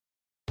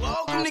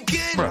I'm the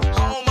good, Brothers.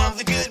 home of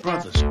the good.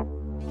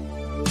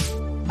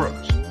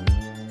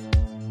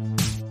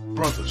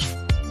 Brothers.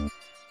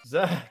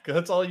 Zach,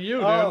 that's all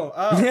you, dude.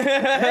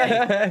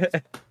 Hey.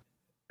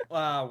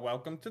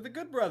 Welcome to the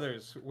Good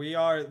Brothers. We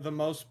are the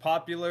most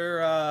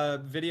popular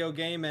video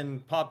game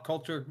and pop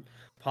culture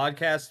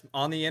podcast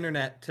on the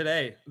internet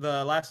today.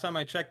 The last time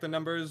I checked, the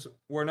numbers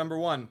were number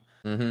one.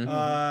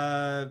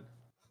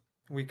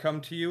 We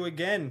come to you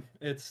again.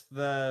 It's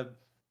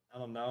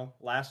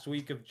last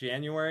week of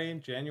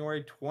January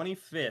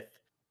 25th.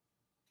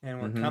 And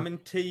we're coming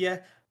to you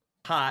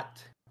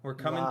hot. We're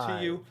coming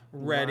to you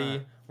ready.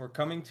 Live. We're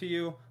coming to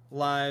you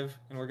live,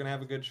 and we're going to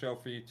have a good show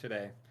for you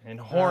today. And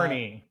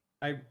horny.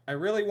 I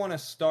really want to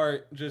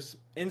start just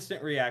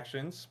instant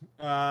reactions.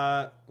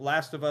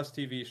 Last of Us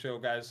TV show,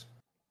 guys.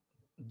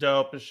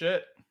 Dope as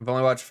shit. I've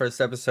only watched the first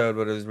episode,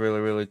 but it was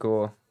really, really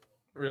cool.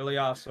 Really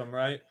awesome,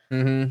 right?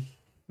 Mm-hmm.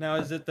 Now,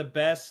 is it the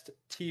best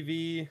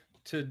TV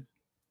to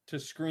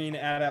screen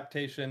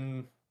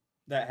adaptation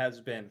that has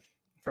been?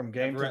 From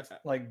game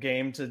to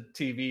game to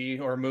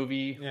TV or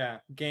movie. Yeah,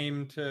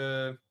 game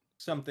to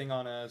something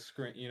on a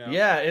screen, you know?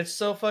 Yeah, it's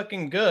so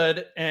fucking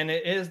good, and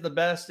it is the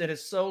best. It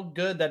is so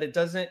good that it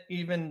doesn't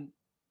even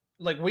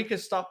we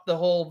could stop the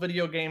whole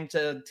video game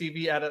to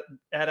TV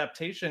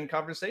adaptation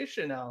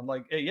conversation now.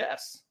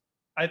 Yes,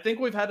 I think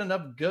we've had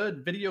enough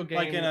good video game.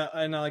 Like in a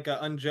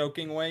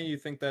unjoking way, you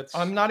think that's?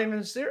 I'm not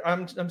even serious.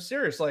 I'm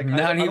serious. I'm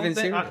not even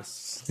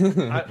serious.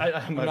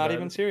 I'm not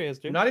even serious,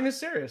 dude. Not even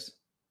serious.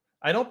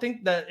 I don't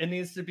think that it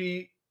needs to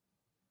be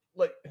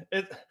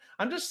it.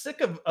 I'm just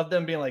sick of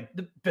them being like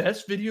the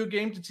best video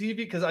game to TV,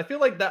 because I feel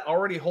like that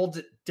already holds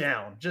it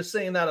down. Just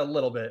saying that a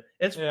little bit.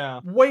 It's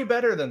way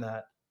better than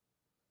that.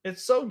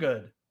 It's so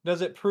good.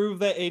 Does it prove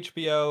that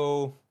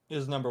HBO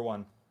is number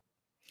one?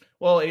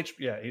 Well,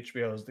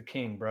 HBO is the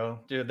king, bro.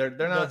 Dude, they're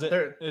not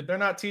they're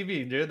not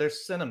TV, dude. They're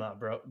cinema,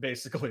 bro.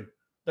 Basically,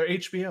 they're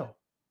HBO.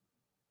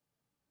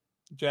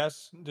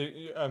 Jess,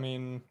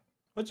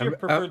 what's your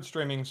preferred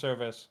streaming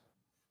service?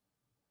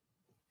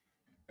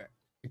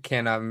 I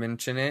cannot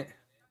mention it,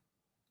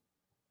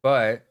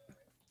 but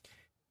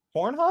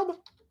Pornhub?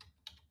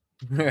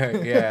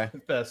 yeah,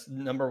 best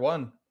number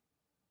one.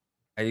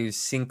 I use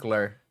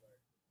Sinclair.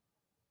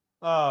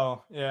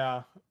 Oh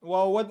yeah.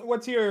 Well,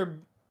 what's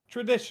your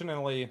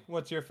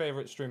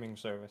favorite streaming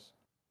service?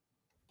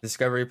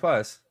 Discovery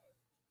Plus.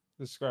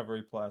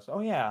 Discovery Plus.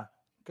 Oh yeah,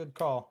 good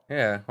call.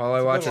 Yeah, all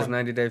I watch is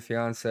 90 Day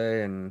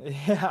Fiance and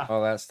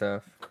all that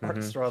stuff.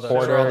 That's where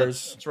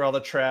all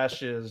the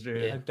trash is,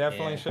 dude. I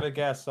definitely should have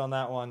guessed on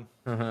that one.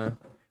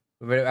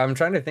 But I'm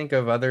trying to think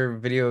of other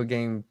video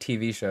game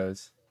TV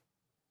shows.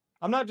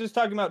 I'm not just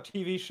talking about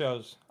TV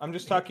shows. I'm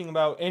just talking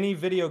about any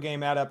video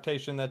game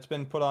adaptation that's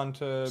been put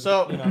onto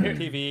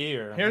TV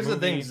or here's movie.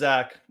 The thing,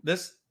 Zach.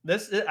 This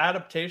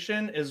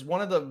adaptation is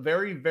one of the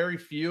very, very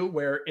few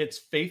where it's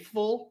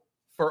faithful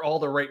for all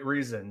the right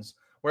reasons.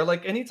 Where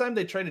anytime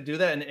they try to do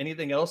that in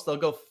anything else, they'll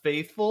go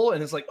faithful,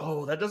 and it's like,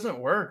 oh, that doesn't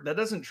work. That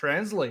doesn't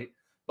translate.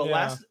 But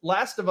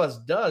Last of Us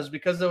does,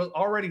 because it was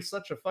already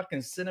such a fucking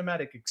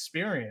cinematic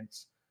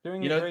experience.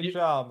 Doing a great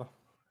job.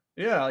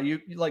 Yeah, you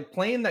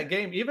playing that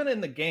game, even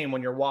in the game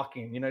when you're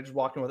walking, just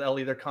walking with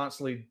Ellie, they're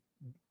constantly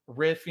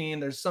riffing.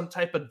 There's some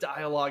type of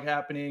dialogue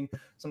happening,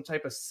 some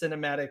type of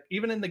cinematic,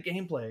 even in the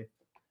gameplay.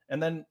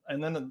 And then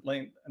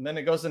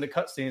it goes into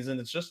cutscenes, and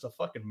it's just a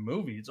fucking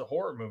movie. It's a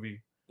horror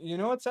movie. You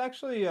know, it's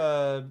actually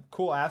a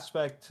cool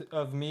aspect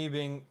of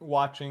me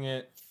watching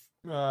it.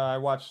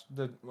 I've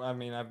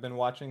been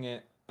watching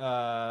it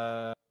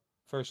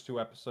first 2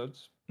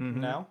 episodes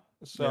now.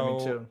 So yeah,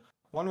 me too.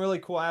 One really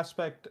cool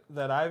aspect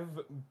that I've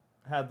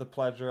had the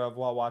pleasure of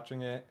while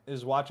watching it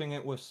is watching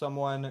it with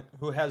someone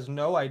who has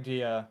no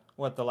idea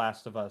what The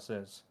Last of Us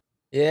is.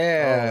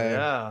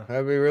 Yeah,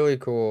 that'd be really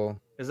cool.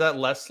 Is that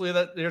Leslie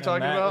that you're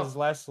talking about? That is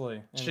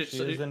Leslie, and she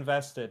is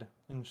invested,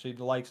 and she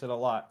likes it a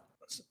lot.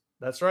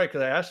 That's right,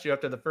 because I asked you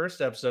after the first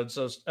episode.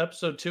 So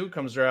episode 2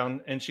 comes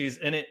around, and she's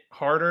in it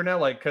harder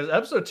now. Because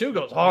episode 2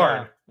 goes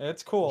hard. Yeah,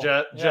 it's cool.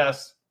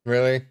 Jess.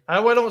 Really?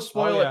 I don't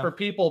spoil it for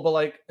people,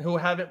 but who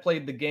haven't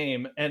played the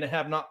game and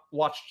have not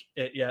watched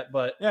it yet.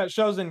 But yeah, it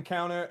shows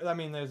encounter.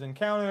 There's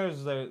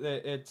encounters.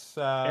 It's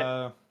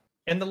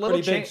and the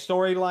little big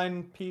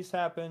storyline piece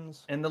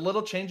happens. And the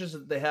little changes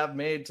that they have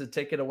made to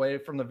take it away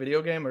from the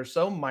video game are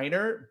so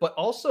minor, but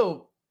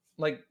also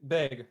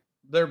big.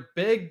 They're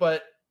big,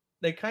 but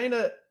they kind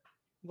of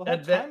the whole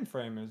time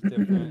frame is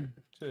different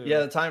too.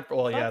 Yeah, the time.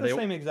 Well, it's not the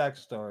same exact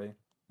story.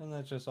 And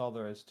that's just all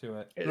there is to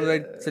it. Well,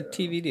 it's a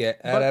TV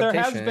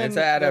adaptation. It's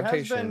an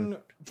adaptation. There has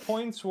been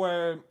points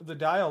where the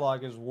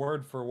dialogue is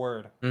word for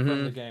word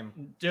from the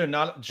game. Dude,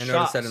 not I shots.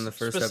 noticed that in the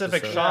first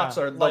specific episode. shots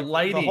or the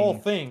lighting. The whole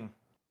thing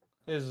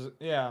is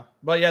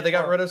But yeah, they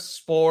got rid of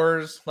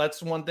spores.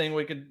 That's one thing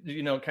we could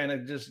kind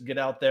of just get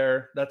out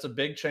there. That's a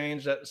big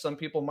change that some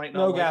people might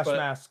not. No gas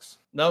masks.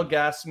 No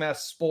gas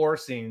mask spore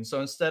scene. So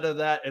instead of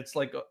that, it's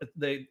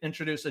they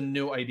introduce a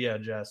new idea,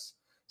 Jess.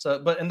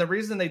 So, and the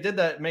reason they did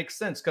that makes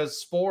sense, because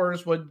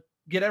spores would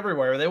get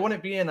everywhere. They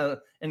wouldn't be in an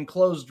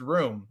enclosed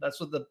room. That's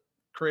what the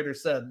creator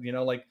said.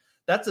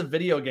 that's a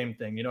video game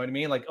thing. You know what I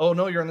mean? Like, oh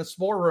no, you're in the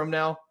spore room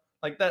now.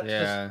 Like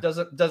that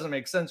just doesn't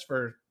make sense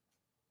for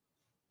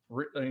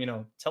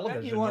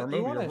television or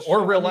movie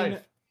or real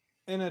life.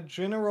 In a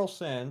general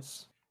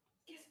sense,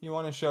 you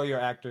want to show your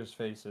actors'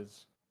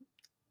 faces.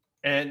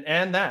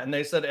 And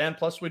they said, and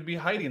plus we'd be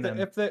hiding them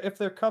if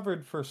they're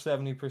covered for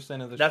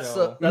 70% of the show. That's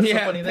the funny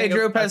thing.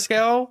 Pedro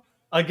Pascal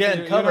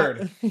again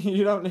covered.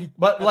 You don't need,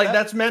 but like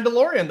that's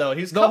Mandalorian though.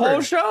 He's the covered.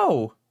 whole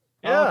show.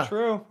 Yeah,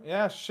 true.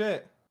 Yeah,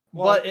 shit.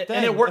 Well,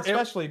 and it worked.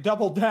 Especially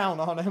double down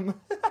on him.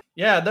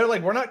 Yeah, they're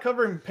like, we're not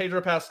covering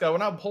Pedro Pascal. We're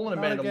not pulling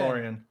a Mandalorian.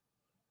 Again.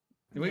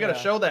 We got to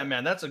show that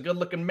man. That's a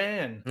good-looking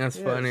man. That's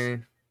funny.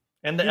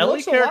 And the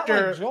Ellie character, a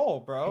lot like Joel,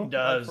 bro. He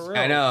does. Like,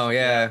 I know.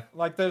 Yeah.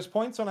 Like there's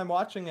points when I'm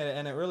watching it,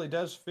 and it really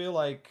does feel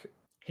like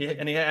he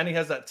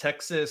has that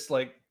Texas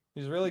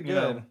he's really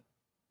good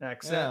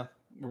accent.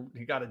 Yeah.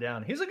 He got it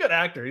down. He's a good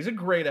actor. He's a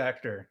great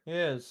actor. He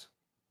is.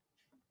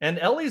 And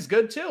Ellie's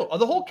good too. Oh,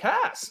 the whole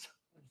cast.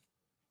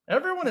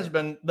 Everyone has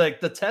been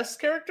like the Tess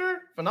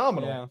character,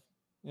 phenomenal.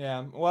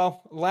 Yeah.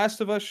 Well,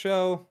 Last of Us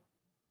show,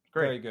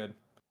 great. Very good.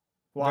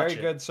 Watch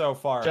Very good so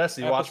far.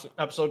 Jesse, watch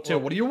episode 2.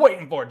 What are you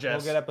waiting for,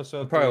 Jess? We'll get episode.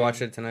 I'll probably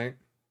watch it tonight.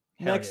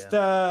 Next,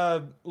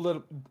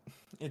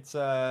 it's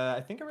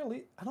I think it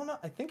released. I don't know.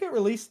 I think it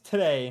released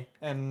today,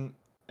 and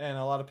a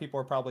lot of people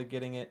are probably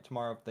getting it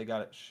tomorrow if they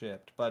got it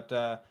shipped. But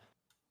the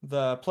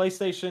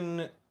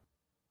PlayStation,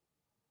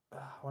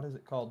 what is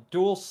it called?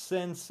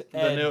 DualSense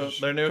Edge.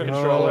 Their new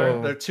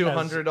controller. Their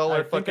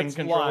 $200 fucking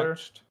controller.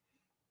 Launched.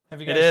 Have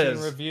you guys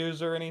seen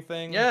reviews or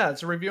anything? Yeah,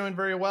 it's reviewing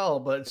very well,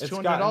 but it's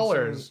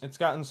 $200. It's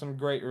gotten some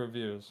great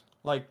reviews.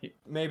 Like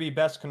maybe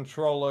best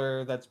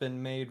controller that's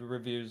been made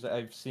reviews that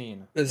I've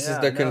seen. This is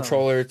the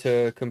controller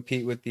to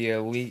compete with the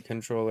Elite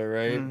controller,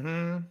 right?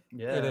 Mm-hmm.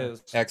 Yeah, it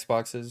is.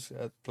 Xbox's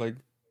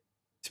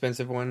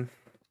expensive one.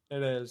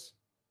 It is.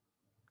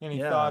 Any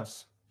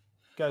thoughts?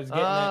 Guys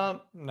getting it?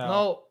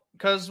 No.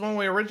 Because when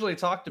we originally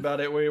talked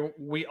about it,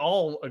 we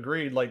all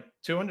agreed like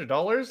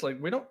 $200.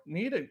 Like we don't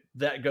need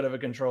that good of a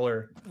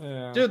controller,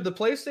 dude. The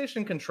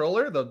PlayStation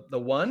controller, the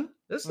one,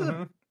 this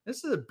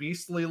is a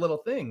beastly little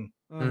thing.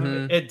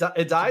 Mm-hmm. It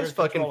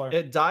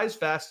dies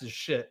fast as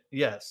shit.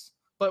 Yes,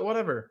 but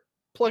whatever.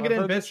 Plug it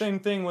in, bitch. The same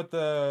thing with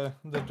the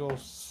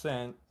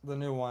DualSense, the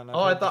new one.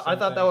 I thought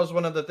that was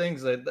one of the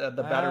things that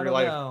the battery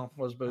life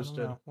was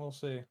boosted. We'll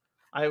see.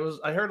 I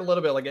heard a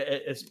little bit like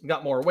it's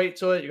got more weight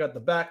to it. You got the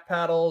back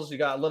paddles. You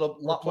got a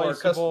lot more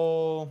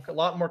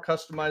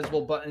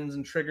customizable buttons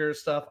and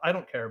triggers stuff. I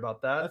don't care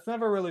about that. That's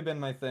never really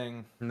been my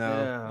thing.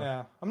 No.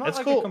 Yeah. I'm not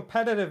a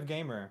competitive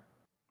gamer.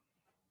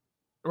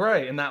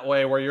 Right, in that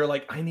way where you're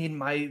like, I need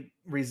my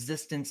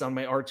resistance on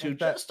my R2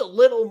 just a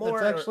little more.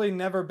 It's actually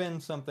never been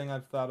something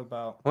I've thought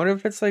about. I wonder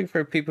if it's like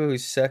for people who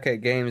suck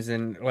at games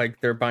and like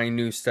they're buying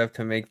new stuff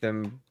to make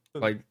them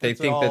like they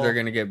think that they're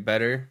gonna get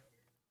better.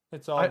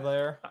 It's all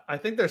there. I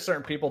think there's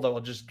certain people that will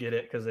just get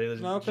it because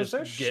there's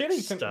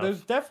shitty.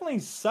 There's definitely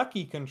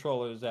sucky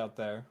controllers out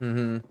there.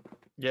 Mm-hmm.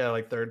 Yeah,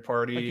 like third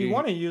party. Like you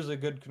want to use a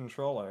good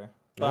controller.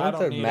 But I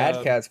want the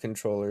Mad Catz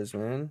controllers,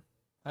 man.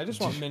 I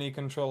just want mini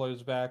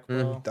controllers back,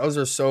 bro. Those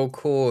are so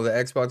cool. The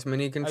Xbox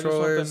mini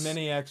controllers. I just want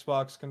the mini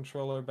Xbox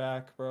controller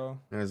back, bro.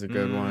 That was a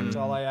good one. That's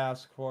all I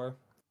ask for.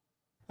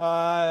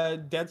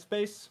 Dead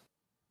Space.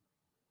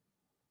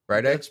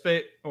 Friday. Dead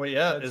Space. Wait,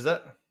 yeah. Is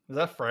that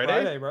Friday?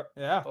 Friday, bro.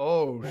 Yeah.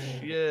 Oh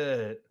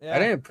shit! Yeah. I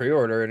didn't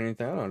pre-order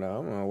anything. I don't know.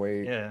 I'm gonna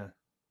wait. Yeah.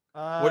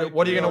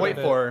 What are you gonna wait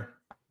for?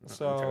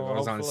 So it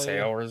was on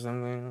sale or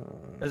something.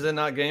 Is it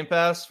not Game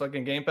Pass?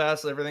 Fucking Game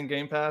Pass. Everything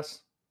Game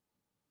Pass.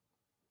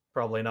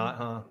 Probably not,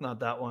 huh?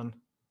 Not that one.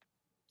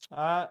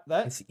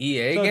 It's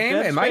EA game.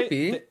 It might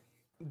be.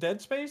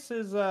 Dead Space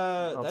is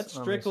that's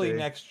strictly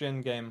next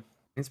gen game.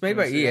 It's made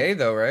by EA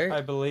though, right? I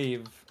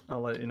believe.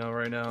 I'll let you know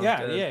right now.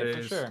 Yeah, EA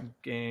for sure.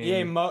 Game.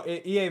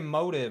 EA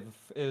Motive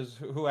is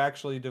who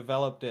actually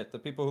developed it. The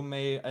people who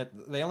made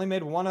they only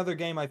made one other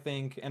game, I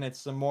think, and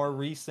it's a more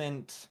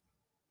recent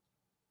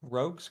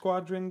Rogue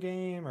Squadron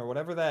game or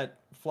whatever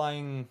that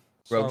flying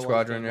Rogue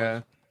Squadron,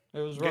 yeah.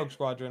 It was Rogue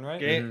Squadron, right?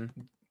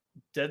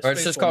 Dead Space. Or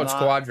it's just called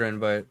Squadron,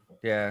 but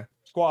yeah.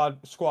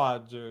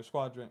 Squads or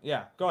Squadron.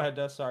 Yeah, go ahead,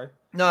 Des. Sorry.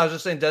 No, I was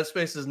just saying Dead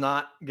Space is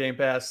not Game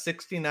Pass.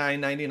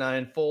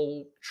 $69.99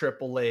 full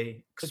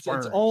AAA. It's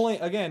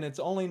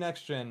only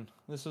next gen.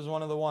 This is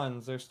one of the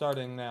ones they're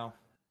starting now.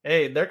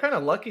 Hey, they're kind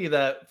of lucky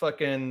that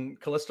fucking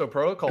Callisto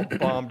Protocol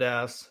bombed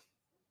ass.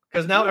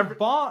 Because now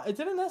it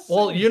didn't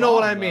necessarily. Well, you know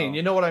what I mean.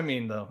 You know what I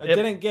mean, though. It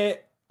didn't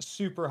get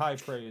super high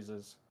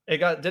praises.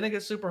 Didn't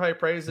get super high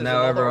praises.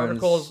 Now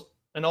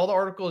all the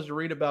articles you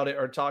read about it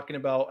are talking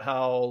about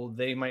how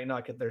they might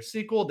not get their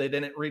sequel. They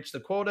didn't reach the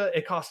quota.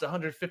 It cost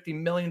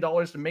 $150 million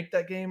to make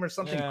that game or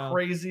something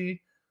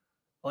crazy.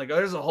 Like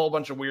there's a whole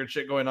bunch of weird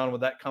shit going on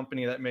with that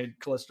company that made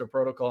Callisto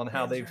Protocol and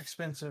how they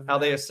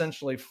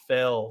essentially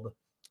failed.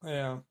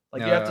 Yeah.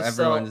 Like you have to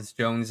everyone's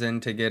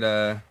jonesing to get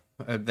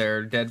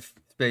their Dead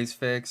Space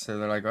fix. So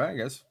they're like, well, I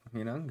guess,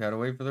 gotta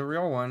wait for the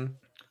real one.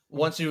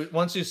 Once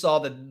you saw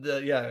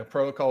the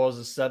Protocol was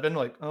a 7,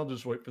 like I'll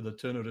just wait for the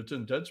 10 out of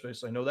 10 Dead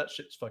Space. I know that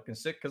shit's fucking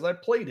sick because I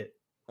played it.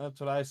 That's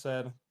what I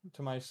said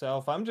to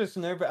myself. I'm just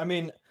nervous. I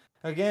mean,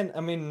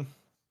 again,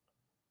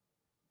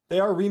 they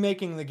are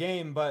remaking the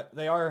game, but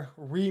they are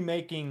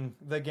remaking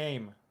the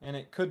game, and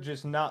it could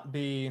just not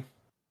be.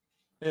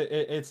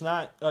 It's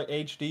not a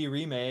HD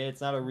remake.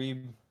 It's not a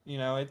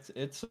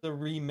it's a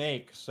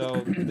remake.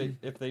 So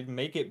if they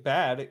make it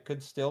bad, it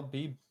could still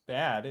be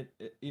bad.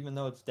 Even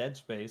though it's Dead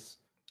Space,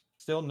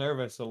 still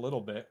nervous a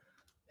little bit.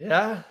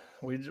 Yeah,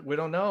 we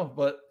don't know,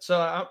 but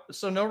so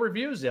no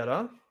reviews yet,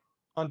 huh?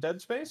 On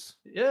Dead Space?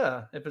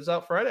 Yeah, if it's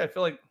out Friday, I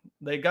feel like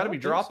they got to be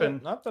dropping.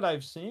 So. Not that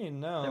I've seen.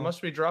 No, they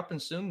must be dropping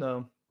soon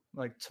though,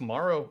 like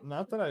tomorrow.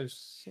 Not that I've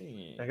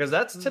seen. Because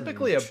that's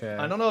typically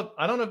I don't know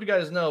if you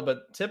guys know,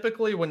 but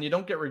typically when you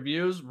don't get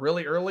reviews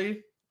really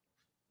early,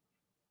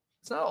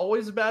 it's not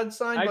always a bad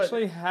sign. I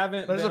actually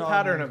haven't. There's a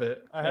pattern of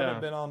it. I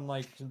haven't been on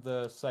like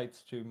the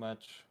sites too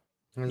much.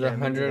 There's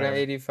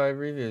 185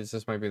 reviews.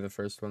 This might be the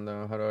first one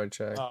though. How do I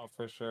check? Oh,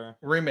 for sure.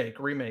 Remake.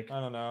 I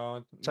don't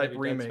know. Type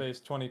remake. Dead Space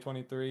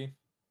 2023.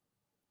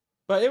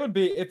 But it would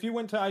be if you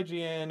went to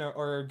IGN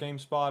or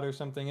GameSpot or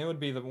something. It would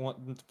be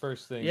the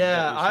first thing.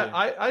 Yeah,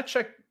 I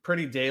check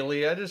pretty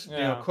daily. I just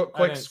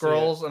quick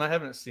scrolls, and I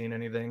haven't seen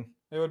anything.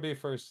 It would be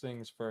first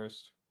things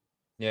first.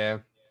 Yeah,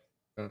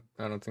 I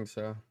don't think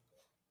so.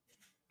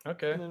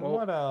 Okay. Well,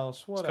 what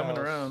else? What's coming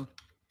around?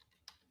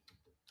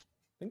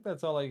 I think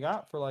that's all I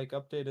got for like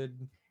updated.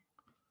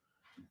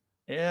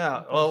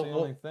 Yeah. The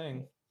only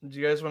thing. Do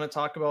you guys want to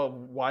talk about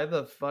why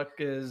the fuck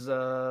is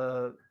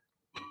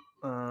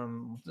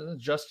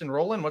Justin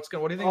Roiland? What do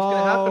you think is going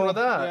to happen with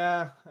that?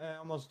 Yeah, I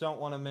almost don't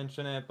want to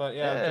mention it, but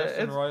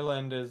Justin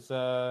Roiland is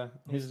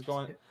he's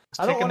going.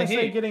 I don't want to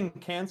say getting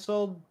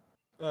canceled.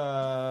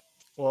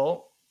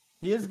 Well,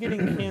 he is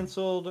getting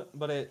canceled,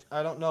 but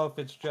I don't know if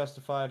it's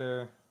justified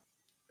or.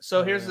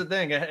 So here's the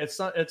thing. It's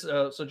not. It's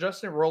so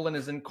Justin Roiland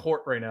is in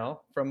court right now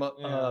from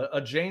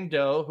a Jane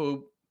Doe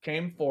who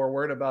came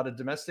forward about a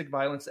domestic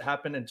violence that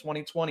happened in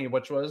 2020,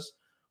 which was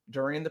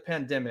during the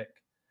pandemic.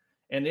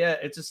 And yeah,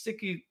 it's a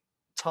sticky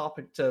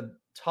topic to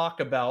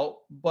talk about,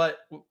 but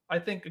I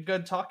think a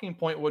good talking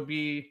point would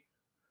be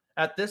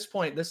at this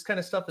point, this kind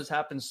of stuff has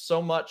happened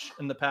so much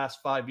in the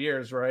past 5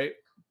 years, right?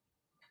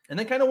 And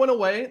then kind of went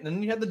away. And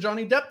then you had the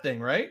Johnny Depp thing,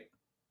 right?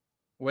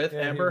 With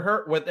Amber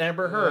Heard,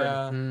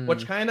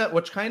 which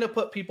kind of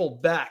put people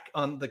back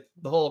on the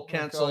whole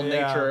cancel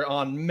nature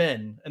on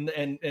men, and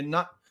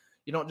not,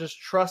 you don't just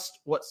trust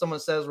what someone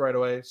says right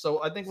away.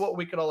 So I think what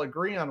we could all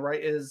agree on,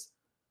 right, is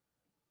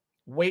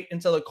wait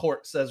until the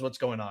court says what's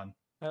going on.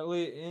 At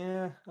least,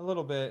 yeah, a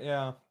little bit,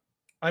 yeah.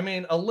 I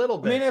mean, a little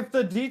bit. I mean, if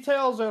the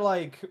details are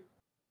like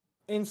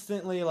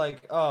instantly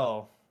like,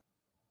 oh,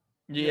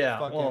 yeah,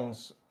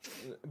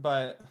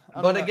 but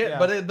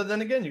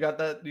then again, you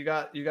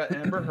got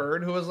Amber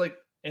Heard who was like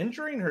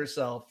injuring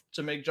herself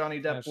to make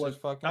Johnny Depp look.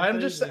 I'm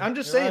just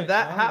saying right.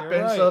 That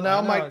happened. Right. So now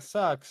I'm like, it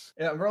sucks.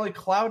 Yeah, I'm really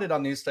clouded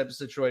on these types of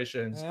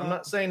situations. Yeah. I'm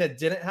not saying it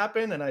didn't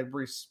happen, and I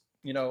respect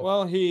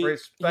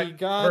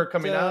her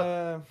coming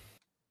out.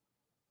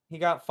 He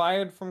got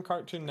fired from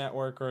Cartoon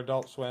Network or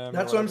Adult Swim.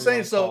 That's what I'm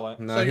saying. So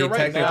he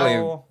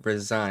technically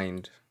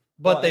resigned.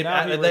 But they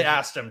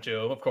asked him to,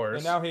 of course.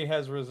 And now he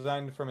has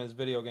resigned from his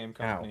video game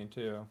company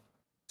too.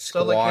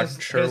 So like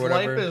his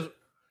life is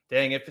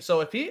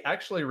if he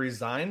actually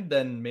resigned,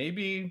 then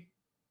maybe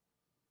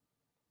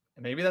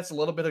that's a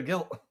little bit of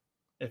guilt.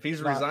 If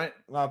he's resigned,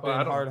 not being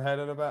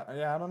hard-headed about.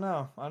 Yeah, I don't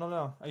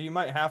know. You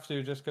might have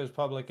to just because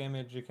public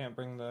image. You can't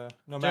bring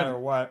matter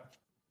what.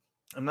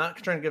 I'm not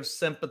trying to give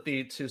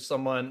sympathy to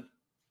someone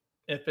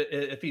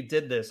if he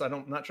did this.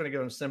 I'm not trying to give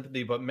him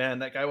sympathy, but man,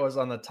 that guy was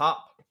on the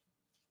top.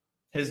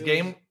 His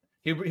game,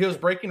 he was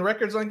breaking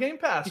records on Game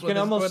Pass. You can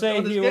almost say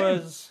he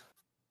was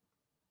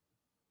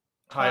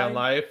high on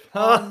life.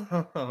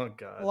 Oh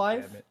God,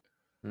 life.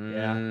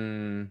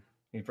 Damn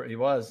it. Yeah, he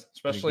was,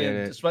 especially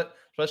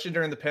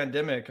during the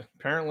pandemic.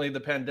 Apparently, the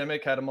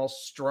pandemic had him all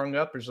strung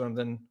up or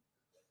something,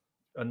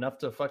 enough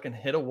to fucking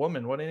hit a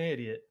woman. What an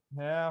idiot.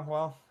 Yeah,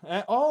 well,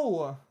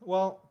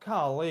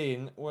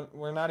 Colleen,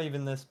 we're not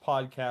even this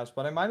podcast,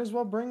 but I might as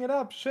well bring it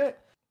up. Shit.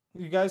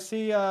 You guys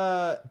see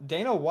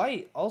Dana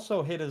White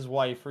also hit his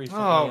wife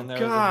recently, and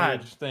there was a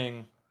huge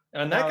thing.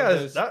 And that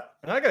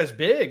guy's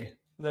big.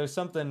 There's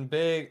something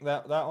big.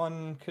 That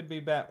one could be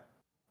bad.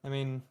 I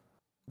mean,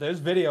 there's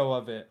video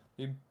of it.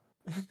 You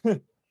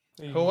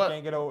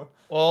can't get over.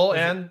 Well,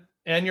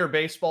 and your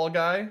baseball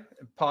guy,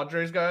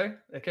 Padres guy,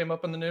 that came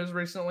up in the news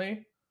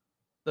recently.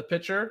 The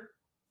pitcher.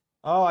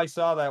 Oh, I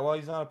saw that. Well,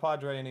 he's not a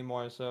Padre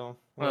anymore, so.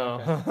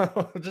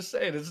 Okay. Just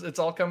saying, it's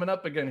all coming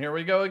up again. Here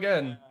we go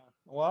again.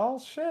 Well,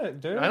 shit,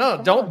 dude. I know.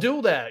 Don't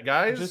do that,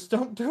 guys. Just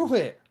don't do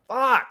it.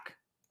 Fuck.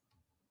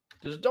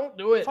 Just don't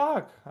do it.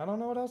 Fuck. I don't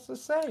know what else to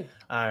say.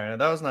 All right,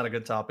 that was not a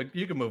good topic.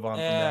 You can move on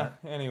from that.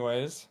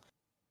 Anyways.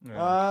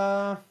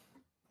 Yeah.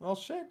 Well,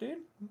 shit, dude.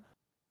 I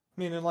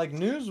mean, like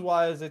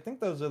news-wise, I think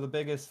those are the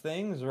biggest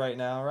things right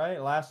now,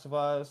 right? Last of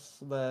Us,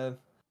 well,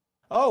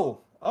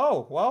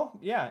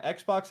 yeah.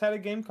 Xbox had a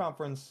game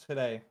conference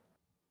today.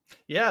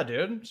 Yeah,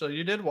 dude. So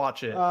you did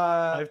watch it.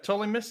 Uh, I've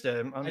totally missed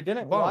it. I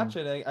didn't watch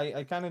it.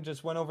 I kind of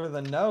just went over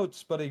the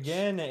notes, but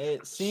again,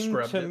 it seemed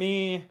Scrubbed to it.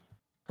 me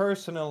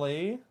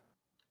personally,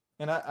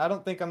 and I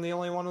don't think I'm the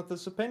only one with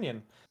this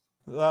opinion.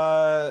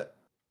 And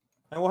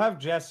we'll have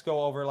Jess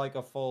go over like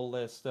a full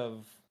list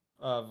of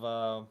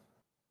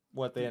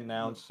what they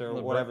announced or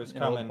whatever's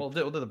coming. We'll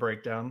do the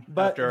breakdown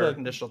But after our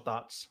initial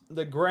thoughts.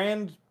 The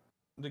grand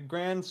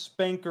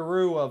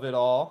spankaroo of it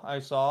all I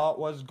saw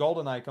was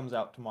GoldenEye comes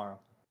out tomorrow.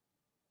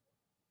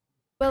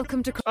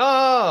 Welcome to.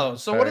 Oh,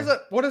 so what does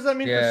that? What does that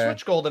mean for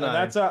Switch GoldenEye?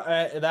 And that's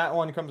that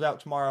one comes out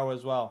tomorrow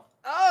as well.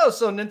 Oh,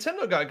 so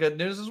Nintendo got good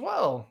news as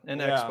well in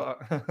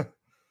Xbox.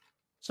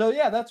 So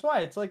yeah, that's why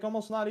it's like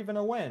almost not even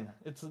a win.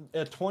 It's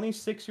a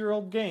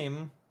 26-year-old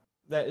game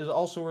that is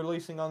also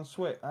releasing on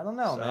Switch. I don't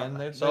know, man.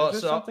 There's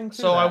just something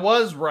to that. I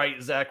was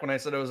right, Zach, when I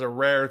said it was a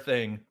rare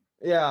thing.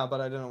 Yeah, but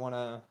I didn't want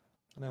to.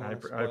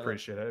 I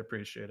appreciate it. I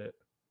appreciate it.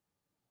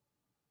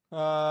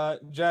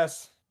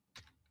 Jess,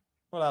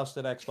 what else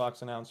did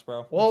Xbox announce,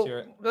 bro? Well,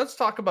 let's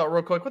talk about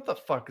real quick. What the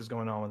fuck is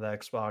going on with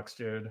Xbox,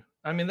 dude?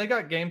 I mean, they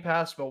got Game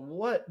Pass, but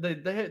what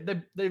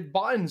they've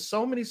bought in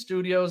so many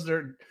studios.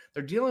 They're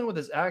dealing with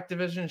this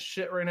Activision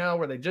shit right now,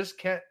 where they just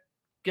can't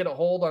get a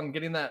hold on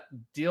getting that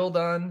deal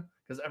done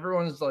because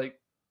everyone's like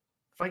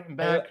fighting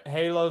back.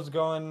 Halo's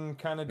going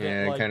kind of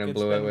kind of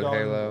blew it with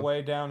Halo.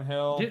 Way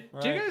downhill. Do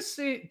you guys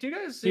see?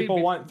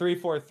 People want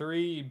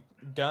 343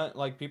 done.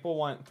 Like people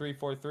want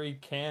 343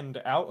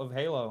 canned out of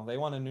Halo. They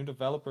want a new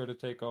developer to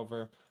take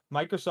over.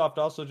 Microsoft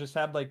also just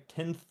had like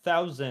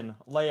 10,000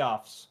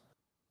 layoffs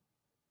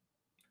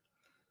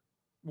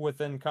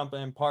within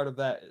company, and part of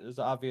that is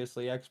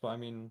obviously Expo. I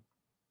mean,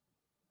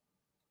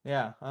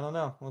 yeah, I don't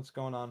know what's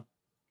going on.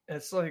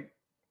 It's like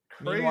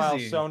crazy. Meanwhile,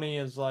 Sony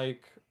is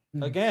like,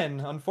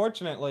 again,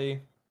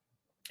 unfortunately,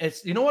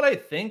 it's, you know what I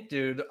think,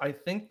 dude? I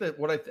think that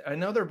I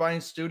know they're buying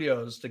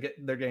studios to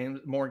get their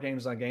more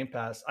games on Game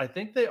Pass. I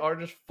think they are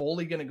just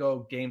fully going to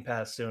go Game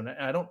Pass soon.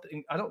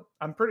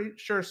 I'm pretty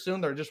sure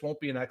soon there just won't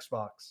be an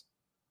Xbox.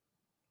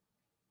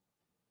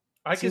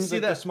 I can see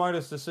that the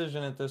smartest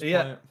decision at this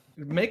point.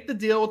 Make the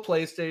deal with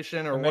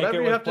PlayStation or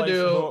whatever you have to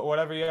do.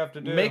 Whatever you have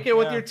to do. Make it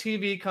with your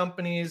TV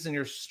companies and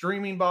your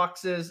streaming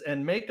boxes,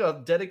 and make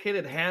a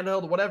dedicated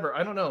handheld, whatever.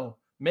 I don't know.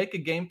 Make a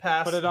Game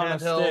Pass. Put it on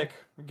handheld, a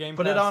stick.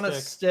 Put it on a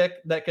stick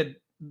that could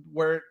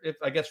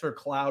I guess for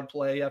cloud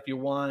play if you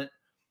want.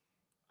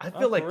 I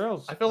feel like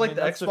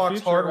the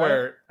Xbox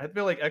hardware. Right? I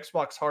feel like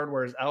Xbox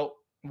hardware is out.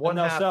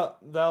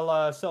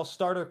 They'll sell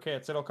starter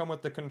kits. It'll come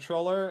with the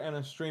controller and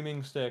a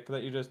streaming stick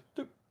that you just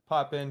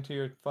pop into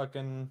your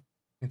fucking.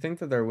 I think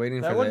that they're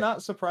waiting. That would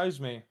not surprise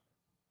me.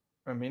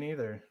 I mean,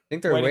 either. I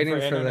think they're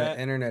waiting for the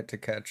internet to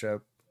catch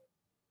up.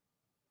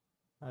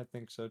 I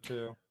think so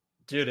too.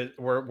 Dude,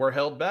 we're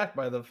held back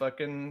by the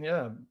fucking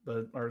our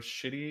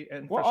shitty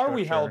infrastructure. What are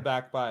we held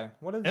back by?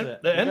 What is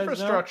it? The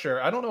infrastructure.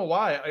 I don't know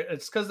why.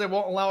 It's because they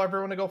won't allow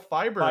everyone to go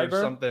fiber or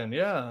something.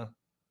 Yeah.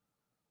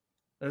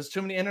 There's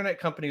too many internet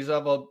companies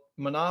have a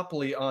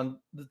monopoly on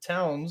the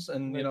towns,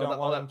 and they don't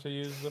want them to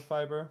use the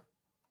fiber.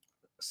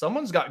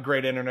 Someone's got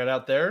great internet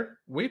out there.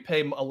 We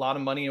pay a lot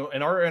of money,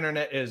 and our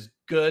internet is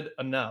good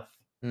enough.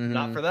 Mm-hmm.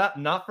 Not for that.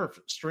 Not for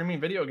streaming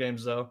video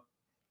games, though.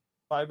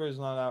 Fiber's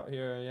not out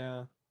here.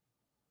 Yeah.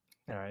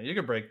 All right, you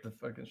could break the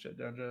fucking shit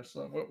down, Jess.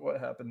 What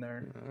happened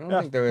there? I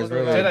don't think there was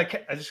really.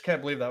 I just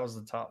can't believe that was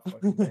the top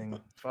fucking thing.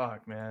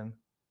 Fuck, man.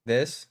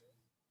 This?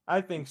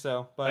 I think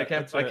so, but I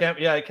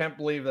can't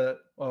believe that.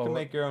 Oh, you can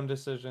make your own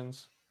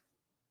decisions.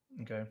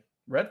 Okay.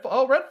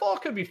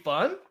 Redfall could be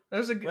fun.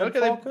 They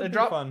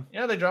dropped fun.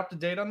 Yeah, they dropped a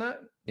date on that.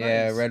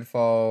 Yeah, nice.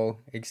 Redfall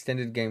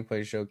extended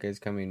gameplay showcase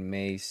coming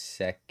May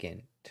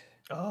 2nd.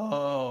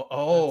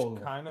 Oh,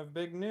 that's kind of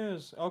big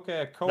news.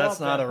 Okay, a co-op. That's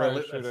not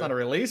a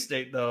release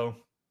date though.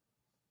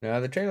 No,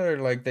 the trailer,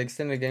 like the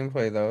extended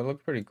gameplay though, it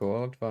looked pretty cool. It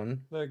looked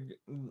fun.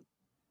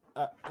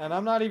 And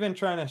I'm not even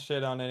trying to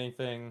shit on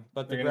anything,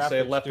 but the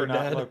graphics do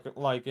not look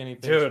like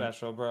anything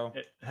special, bro.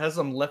 It has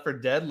some Left 4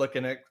 Dead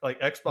looking at like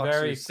Xbox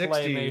very 360.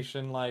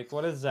 Claymation, like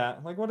what is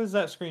that? Like what is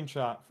that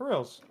screenshot? For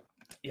reals?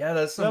 Yeah,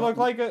 does that look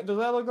like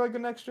a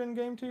next gen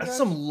game to you guys? That's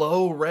some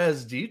low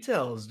res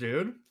details,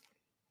 dude.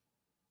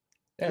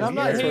 Yeah, I'm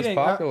not hating.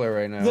 What's popular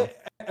right now?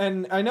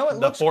 And I know it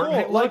looks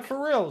cool, like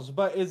for reals,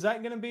 but is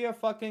that going to be a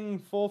fucking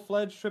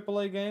full-fledged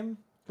AAA game?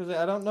 Because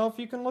I don't know if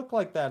you can look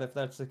like that if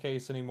that's the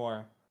case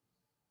anymore.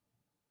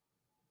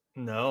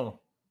 No,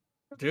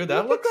 dude,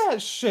 that looks at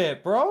that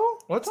shit, bro.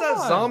 What's that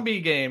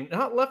zombie game?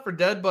 Not Left 4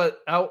 Dead,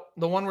 but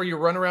the one where you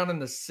run around in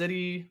the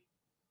city.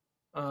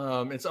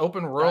 It's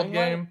open world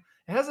game.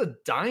 It has a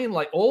Dying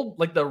Light old,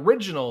 like the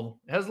original.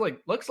 It has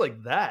looks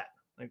like that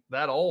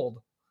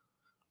old.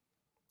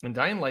 And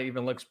Dying Light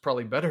even looks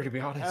probably better, to be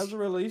honest. It has a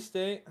release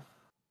date.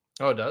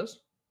 Oh, it does?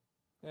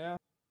 Yeah.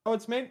 Oh,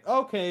 it's made.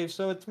 Okay,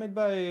 so it's made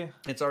by.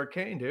 It's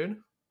Arcane, dude.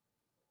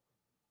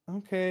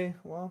 Okay,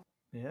 well.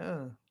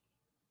 Yeah.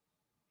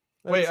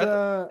 Wait,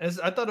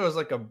 I thought it was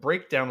like a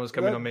breakdown was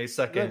coming on May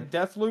 2nd.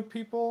 Deathloop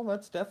people?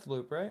 That's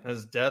Deathloop, right?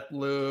 That's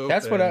Deathloop.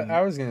 That's what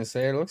I was going to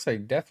say. It looks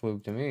like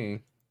Deathloop to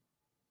me.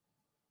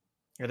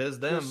 It is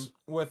them. Just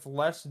with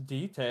less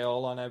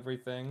detail on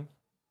everything.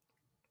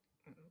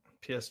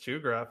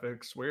 PS2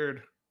 graphics,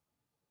 weird.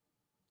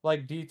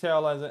 Like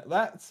detail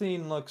that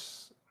scene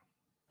looks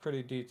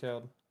pretty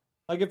detailed.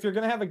 Like if you're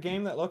gonna have a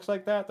game that looks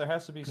like that, there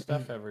has to be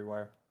stuff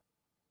everywhere.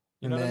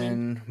 You know and what I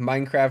mean? then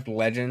Minecraft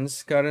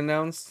Legends got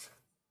announced,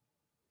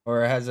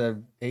 or it has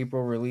a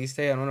April release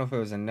date. I don't know if it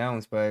was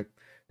announced, but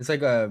it's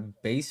like a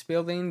base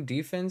building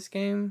defense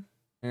game,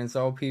 and it's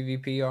all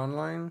PvP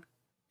online.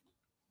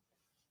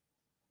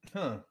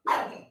 Huh.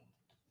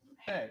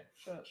 Hey,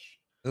 shush.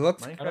 It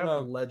looks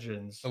Minecraft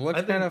Legends. It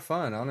looks kind of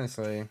fun,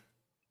 honestly.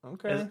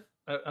 Okay.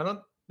 I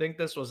don't think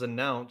this was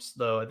announced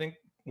though. I think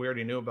we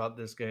already knew about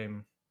this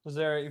game. Was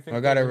there? You think I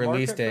got a there's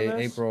release market for date,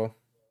 this? April.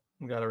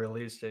 We got a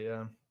release date,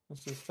 yeah.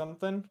 This is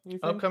something you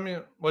think?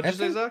 Upcoming. What'd you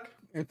say, Zach?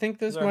 I think Is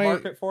this there a might.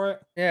 market for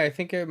it? Yeah, I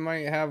think it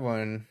might have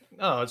one.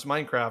 Oh, it's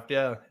Minecraft.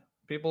 Yeah,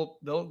 people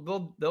they'll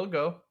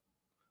go.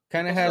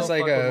 Kind of People has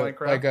still like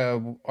fuck with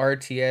a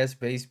RTS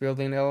base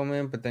building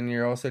element, but then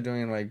you're also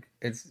doing like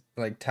it's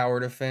like tower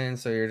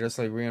defense, so you're just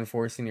like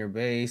reinforcing your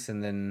base,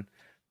 and then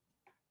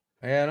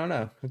yeah, I don't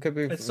know. It could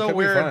be. It's so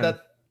weird that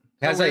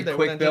it has like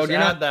quick build. You're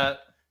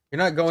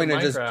not going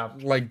to just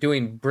like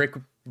doing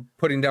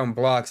putting down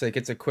blocks. Like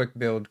it's a quick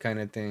build kind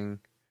of thing.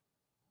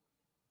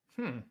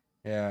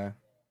 Yeah.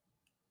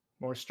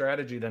 More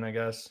strategy then, I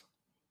guess.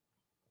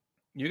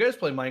 You guys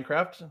play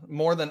Minecraft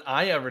more than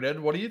I ever did.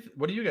 What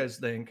do you guys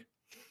think?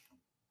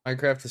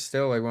 Minecraft is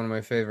still like one of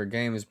my favorite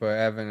games, but I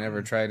haven't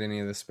ever tried any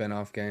of the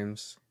spin-off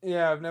games.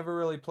 Yeah, I've never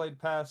really played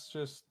past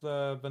just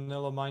the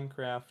vanilla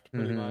Minecraft,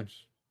 pretty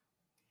much.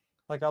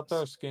 Like I'll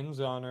throw skins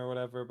on or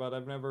whatever, but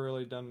I've never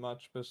really done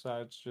much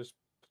besides just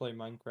play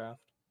Minecraft.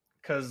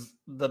 Because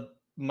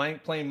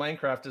playing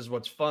Minecraft is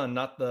what's fun,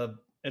 not the.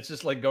 It's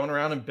just like going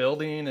around and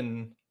building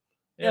and.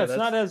 Yeah, it's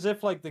not as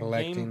if like the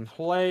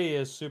gameplay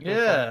is super fun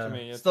to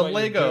me. It's the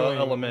Lego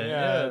element.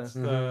 Yeah, it's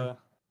the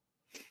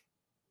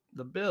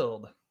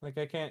build. Like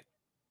I can't.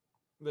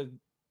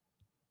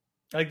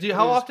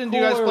 How often do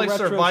you guys play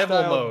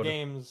survival mode?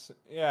 Games,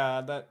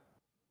 yeah, that.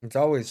 It's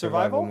always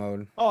survival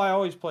mode. Oh, I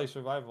always play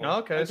survival.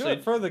 Okay, I do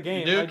it for the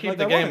game. You do keep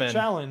the game in.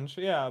 Challenge,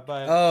 yeah,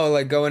 but. Oh,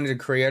 like go into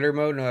creator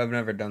mode? No, I've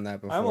never done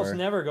that before. I almost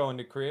never go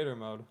into creator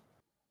mode.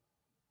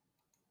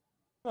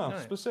 No,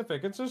 Nice.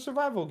 Specific. It's a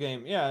survival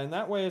game. Yeah, in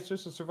that way, it's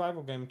just a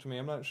survival game to me.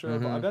 I'm not sure.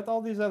 I bet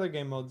all these other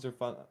game modes are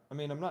fun. I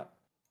mean, I'm not.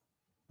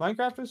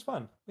 Minecraft is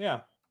fun. Yeah.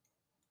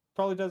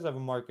 Probably does have a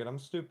market. I'm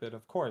stupid.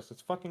 Of course.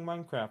 It's fucking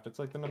Minecraft. It's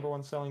like the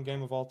 #1 selling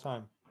game of all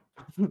time.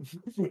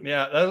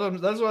 Yeah,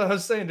 that's what I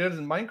was saying, dude.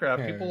 In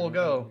Minecraft, people will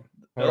go.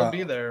 They'll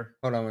be there.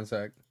 Hold on one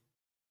sec.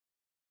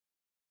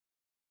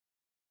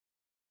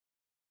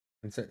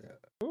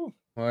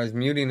 Well, I was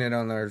muting it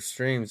on our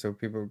stream so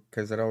people,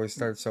 because it always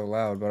starts so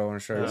loud, but I want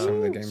to show you some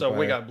of the gameplay. So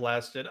we got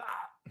blasted.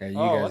 Yeah, you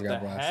guys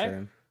got blasted.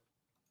 Heck?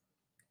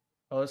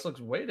 Oh, this looks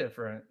way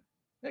different.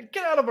 Hey,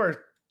 get out of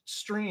our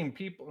stream,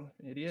 people.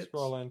 Idiots.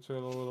 Scroll into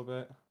it a little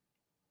bit.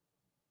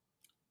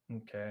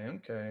 Okay.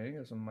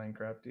 Got some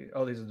Minecraft.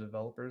 Oh, these are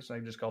developers. I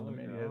just called them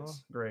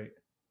idiots. Great.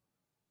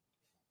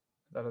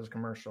 That was a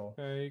commercial.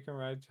 Okay, you can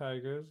ride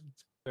tigers.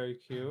 It's very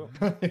cute.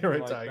 You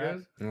ride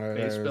tigers?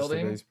 Base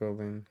building? Base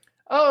building.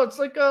 Oh, it's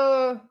like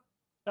a...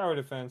 Tower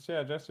defense.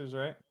 Yeah, Jester's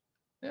right.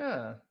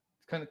 Yeah.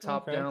 It's kind of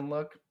top-down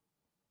look.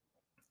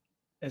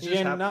 It's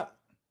just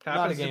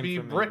happens to be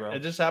brick. It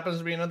just happens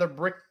to be another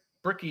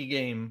bricky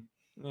game.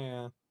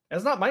 Yeah.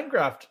 It's not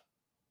Minecraft.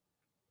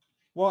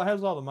 Well, it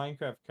has all the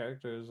Minecraft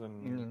characters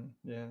and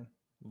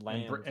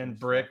lands and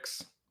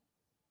bricks.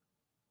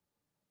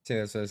 See,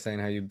 that's what I was saying.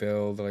 How you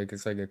build, like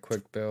it's like a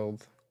quick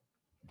build.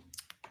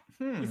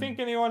 You think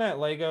anyone at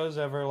Legos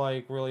ever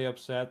like really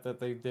upset that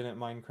they didn't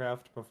Minecraft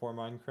before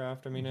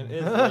Minecraft? I mean, it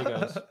is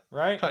Legos,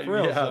 right? For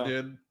real, yeah,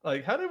 dude.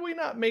 Like, how did we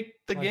not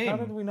make the game?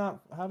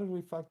 How did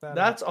we fuck that?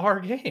 That's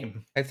our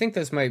game. I think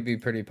this might be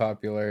pretty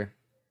popular.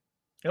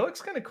 It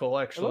looks kind of cool,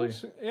 actually.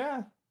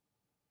 Yeah.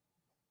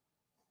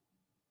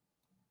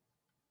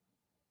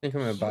 I think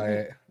I'm gonna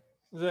buy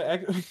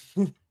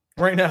it.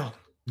 Right now.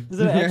 Is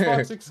it an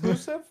Xbox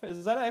exclusive?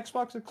 Is that an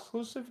Xbox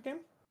exclusive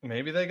game?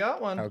 Maybe they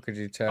got one. How could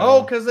you tell?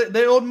 Oh, because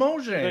they own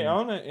Mojang. They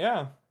own it,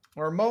 yeah.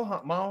 Or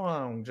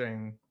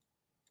Mojang.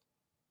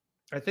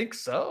 I think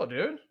so,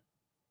 dude.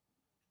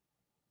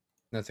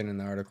 Nothing in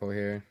the article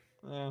here.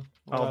 Yeah.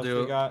 I'll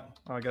do it.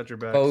 I got your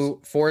back. Oh,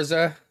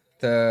 Forza.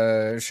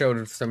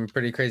 Showed some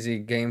pretty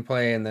crazy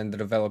gameplay, and then the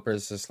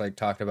developers just like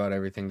talked about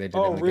everything they did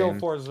in the real game.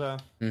 Forza.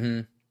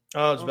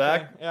 Oh, it's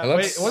back? Yeah.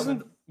 Wait,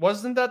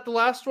 wasn't that the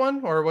last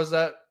one? Or was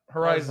that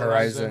Horizon?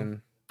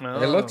 Horizon.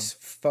 Oh. It looks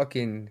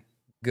fucking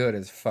good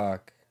as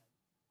fuck.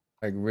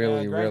 Like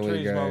really, Gran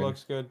really Turismo good.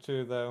 Looks good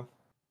too, though.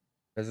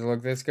 Does it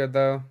look this good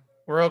though?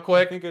 Real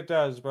quick. I think it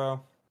does,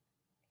 bro.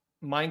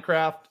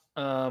 Minecraft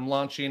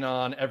launching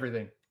on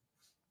everything.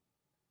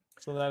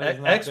 So that is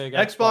not big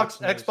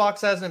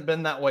Xbox hasn't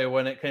been that way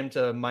when it came to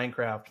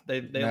Minecraft.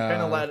 They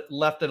kind of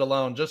left it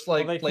alone. Just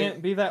like they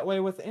can't be that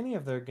way with any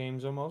of their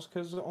games almost,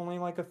 because only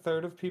like a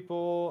third of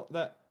people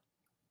that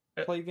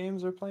play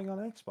games they're playing on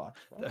Xbox,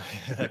 bro.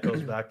 That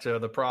goes back to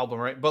the problem,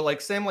 right? But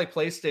like same like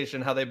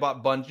PlayStation, how they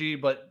bought Bungie,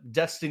 but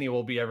Destiny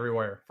will be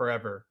everywhere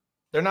forever.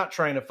 They're not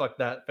trying to fuck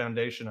that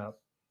foundation up.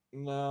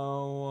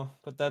 No,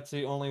 but that's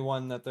the only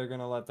one that they're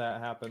gonna let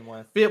that happen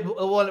with. Yeah,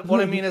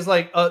 what I mean is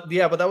like,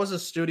 yeah, but that was a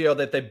studio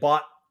that they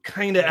bought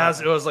kind of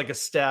as it was like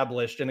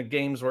established and the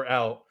games were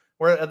out.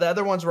 Where the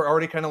other ones were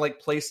already kind of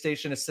like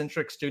PlayStation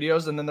eccentric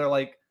studios, and then they're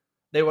like,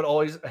 they would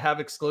always have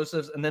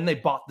exclusives, and then they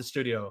bought the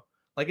studio.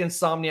 Like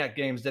Insomniac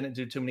Games didn't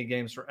do too many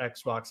games for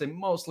Xbox; they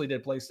mostly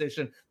did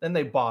PlayStation. Then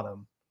they bought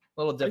them.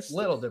 Little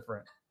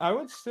different. I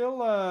would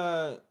still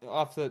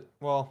off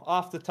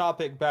the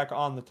topic, back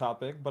on the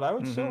topic, but I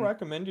would still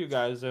recommend you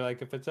guys.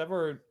 Like if it's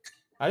ever,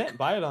 I didn't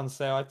buy it on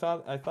sale. I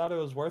thought it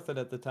was worth it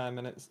at the time,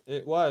 and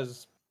it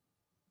was.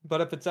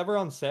 But if it's ever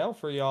on sale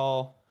for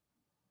y'all,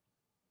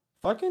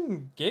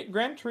 fucking get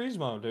Gran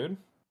Turismo, dude.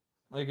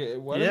 Like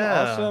what an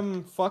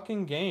awesome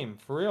fucking game,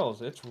 for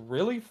reals. It's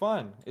really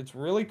fun. It's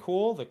really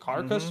cool. The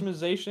car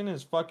customization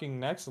is fucking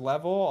next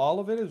level. All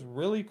of it is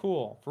really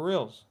cool, for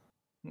reals.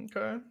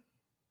 Okay.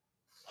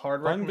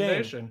 Hard Fun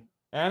recommendation. game.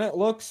 And it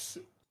looks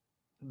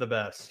the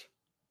best.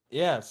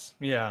 Yes.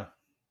 Yeah.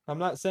 I'm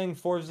not saying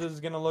Forza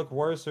is going to look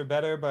worse or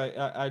better, but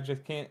I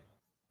just can't.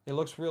 It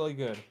looks really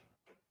good.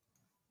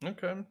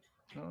 Okay.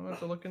 I'll have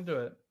to look into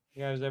it.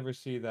 You guys ever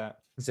see that?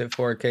 Is it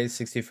 4K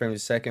 60 frames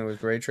a second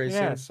with ray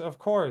tracing? Yes, of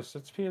course.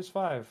 It's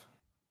PS5.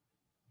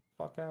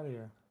 Fuck out of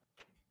here.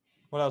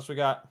 What else we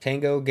got?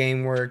 Tango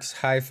Gameworks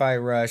Hi-Fi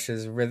Rush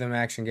is a rhythm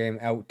action game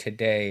out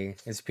today.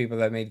 It's people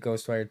that made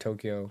Ghostwire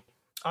Tokyo.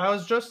 I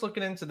was just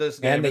looking into this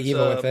game. And The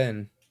Evil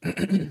Within.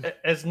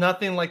 It's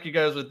nothing like you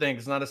guys would think.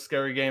 It's not a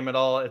scary game at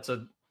all. It's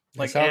a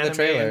like I saw the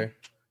trailer.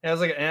 It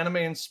has like an anime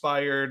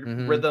inspired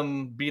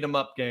rhythm beat 'em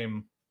up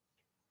game.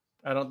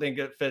 I don't think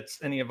it fits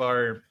any of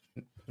our.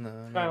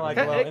 Kind of like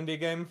a little indie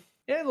game.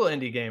 Yeah, a little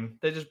indie game.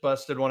 They just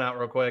busted one out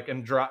real quick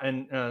and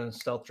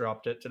stealth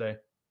dropped it today.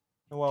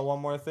 Well, one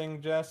more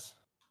thing, Jess.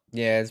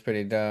 Yeah, it's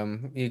pretty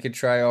dumb. You could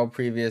try all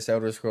previous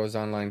Elder Scrolls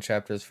Online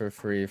chapters for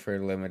free for a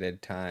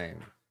limited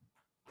time.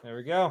 There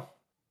we go.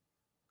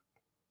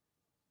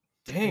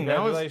 Dang,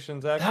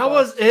 congratulations, that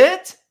was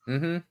it?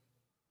 Mm-hmm.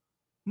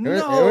 No.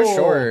 It was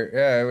short.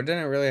 Yeah, it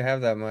didn't really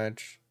have that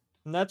much.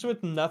 And that's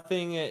with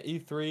nothing at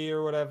E3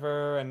 or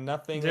whatever, and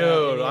nothing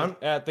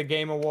at the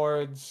Game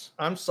Awards.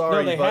 I'm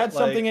sorry. No, they had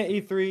something at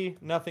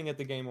E3, nothing at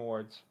the Game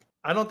Awards.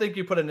 I don't think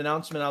you put an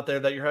announcement out there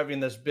that you're having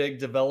this big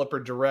developer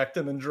direct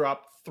and then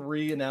drop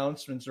 3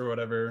 announcements or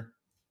whatever.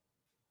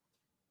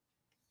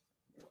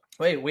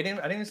 Wait,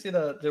 I didn't see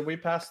did we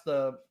pass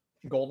the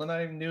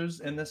GoldenEye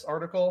news in this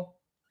article?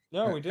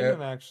 No, we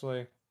didn't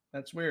actually.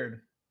 That's weird.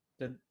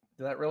 Did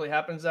that really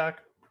happen,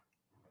 Zach?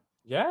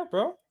 Yeah,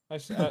 bro.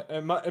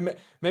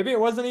 Maybe it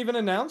wasn't even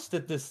announced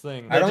at this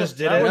thing. They just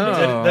did it.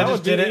 They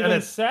just did it, and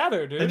it's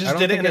sadder, dude. They just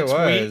did it in a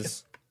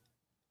tweet.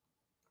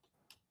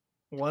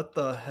 What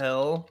the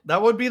hell? That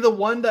would be the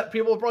one that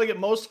people would probably get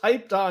most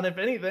hyped on, if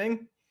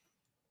anything.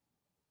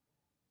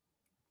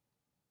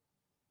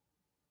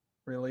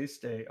 Release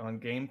date on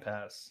Game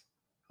Pass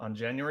on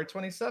January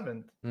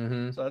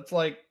 27th. So that's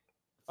like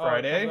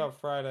Friday.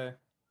 Friday.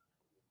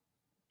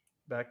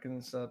 Back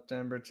in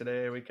September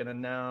today, we can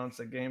announce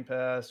a Game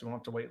Pass. We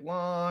won't have to wait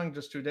long,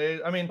 just 2 days.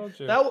 I mean,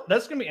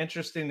 that's going to be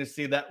interesting to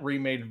see that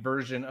remade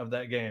version of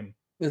that game.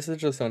 This is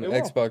just on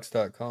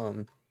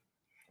Xbox.com.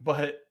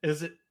 But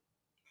is it?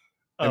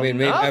 I mean,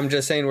 maybe, I'm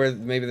just saying where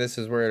maybe this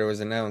is where it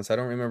was announced. I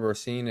don't remember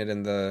seeing it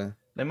in the.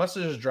 They must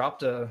have just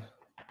dropped in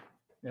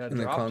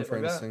the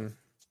conferencing. Like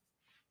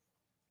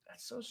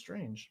that's so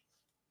strange.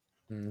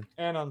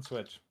 And on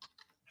Switch.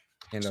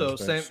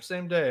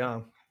 Same day,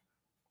 huh?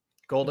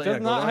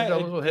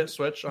 GoldenEye will hit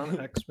Switch on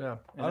X. Yeah,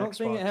 I don't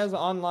think it has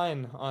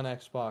online on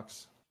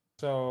Xbox.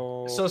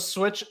 So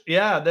Switch,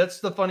 yeah, that's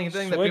the funny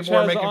thing that people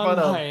are making fun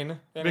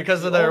of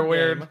because of their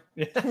weird.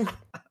 Yeah.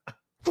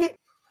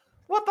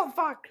 What the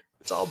fuck?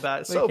 It's all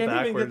bad. So can't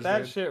backwards. Even get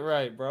that shit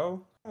right,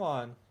 bro. Come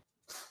on.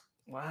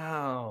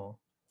 Wow.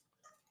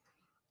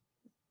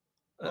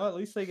 Well, at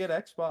least they get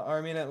Xbox. Or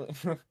I mean,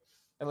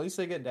 at least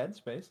they get Dead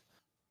Space.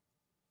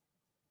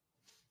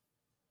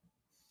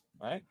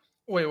 Right?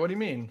 Wait, what do you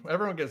mean?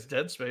 Everyone gets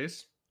Dead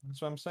Space.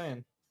 That's what I'm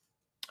saying.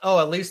 Oh,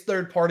 at least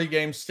third-party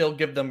games still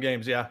give them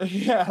games. Yeah.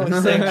 Yeah.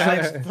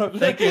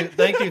 Thank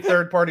you,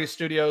 third-party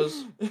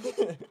studios.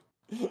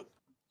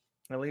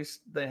 At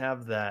least they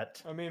have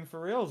that. I mean, for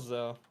reals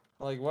though.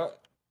 Like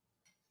what?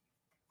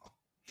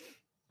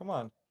 Come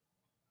on.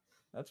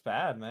 That's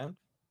bad, man.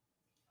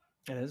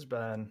 It is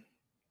bad.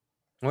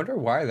 I wonder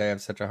why they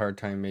have such a hard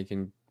time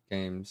making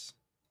games.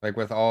 Like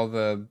with all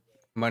the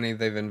money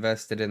they've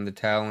invested in the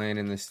talent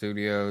and the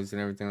studios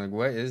and everything. Like,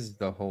 what is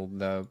the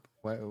hold up?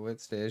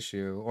 What's the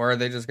issue? Or are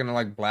they just gonna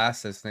like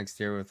blast this next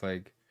year with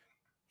like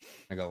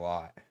a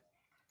lot?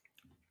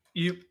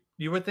 You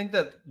would think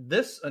that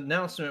this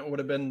announcement would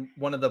have been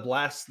one of the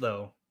blasts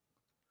though,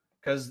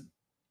 because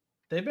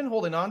they've been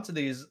holding on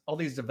to all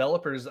these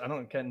developers.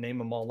 Can't name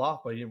them all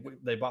off, but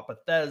they bought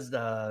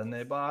Bethesda and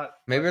they bought.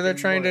 Maybe they're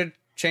trying to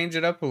change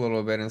it up a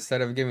little bit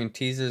instead of giving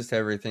teasers to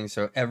everything,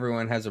 so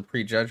everyone has a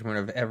prejudgment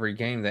of every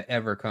game that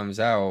ever comes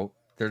out.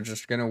 They're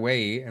just gonna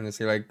wait and they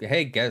say like,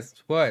 "Hey, guess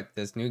what?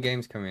 This new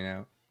game's coming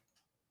out."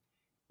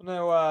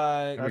 No,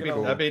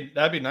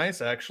 That'd be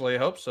nice. Actually, I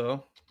hope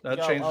so.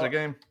 That'd change the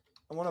game.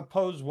 I want to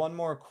pose one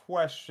more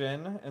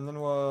question, and then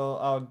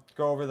I'll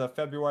go over the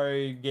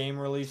February game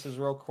releases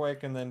real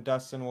quick, and then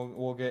Dustin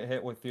will get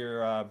hit with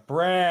your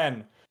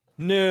brand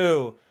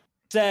new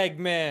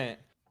segment.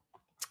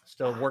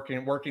 Still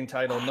working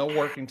title. No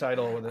working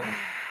title with it.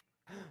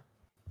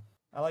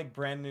 I like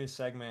brand new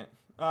segment.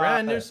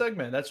 Brand new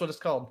segment. That's what it's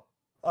called.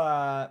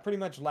 Pretty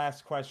much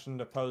last question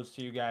to pose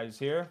to you guys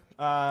here.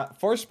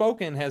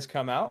 Forspoken has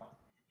come out.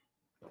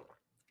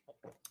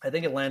 I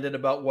think it landed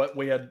about what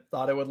we had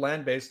thought it would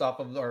land based off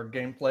of our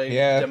gameplay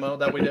demo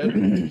that we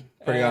did.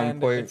 Pretty on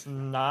point. It's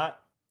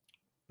not.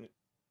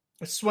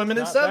 It's swimming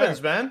in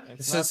sevens, man.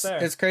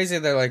 It's crazy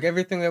that like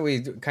everything that we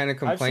kind of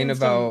complain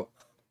about.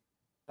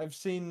 I've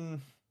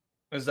seen.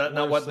 Is that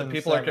not what the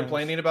people are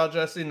complaining about,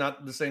 Jesse?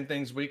 Not the same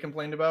things we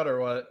complained about, or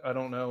what? I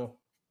don't know.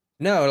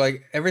 No,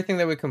 like everything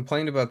that we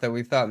complained about that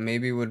we thought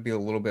maybe would be a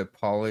little bit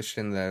polished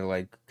in the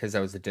like because that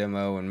was a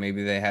demo and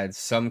maybe they had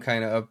some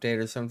kind of update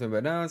or something,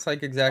 but no, it's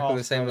like exactly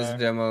the same as the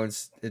demo.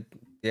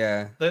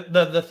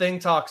 The thing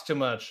talks too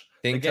much.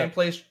 The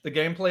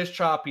gameplay's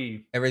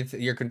choppy.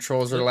 Everything, your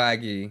controls are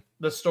laggy.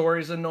 The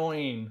story's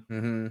annoying.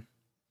 Mm-hmm.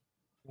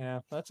 Yeah,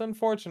 that's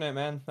unfortunate,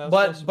 man.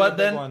 But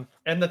then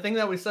and the thing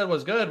that we said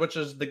was good, which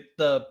is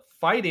the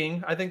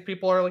fighting. I think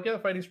people are like, yeah,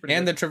 fighting's pretty good.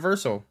 And the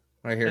traversal.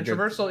 I hear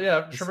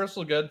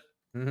traversal good.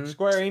 Mm-hmm.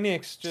 Square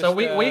Enix just, so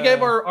we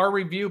gave our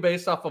review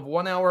based off of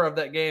 1 hour of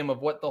that game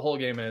of what the whole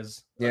game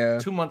is. Yeah.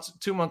 2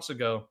 months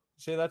ago.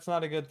 See, that's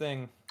not a good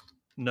thing.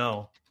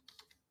 No.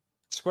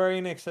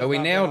 Square Enix has we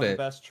nailed it.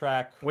 The best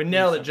track. We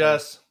nailed it,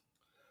 Jess.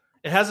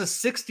 It has a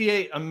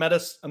 68 on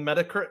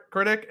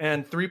Metacritic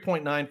and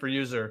 3.9 for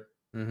user.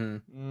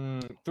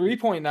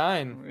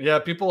 3.9. Yeah,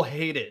 people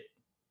hate it.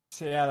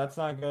 So yeah, that's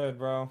not good,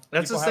 bro.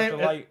 That's the same.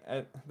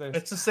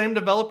 It's the same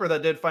developer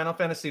that did Final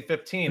Fantasy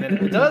 15, and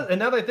it does. And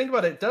now that I think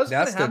about it, it does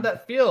kind of have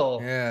that feel.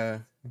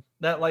 Yeah.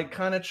 That like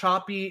kind of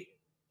choppy,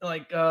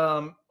 like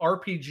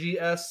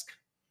RPG-esque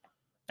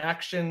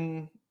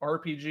action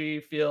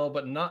RPG feel,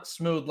 but not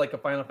smooth like a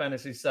Final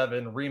Fantasy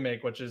 7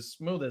 remake, which is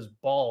smooth as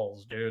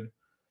balls, dude.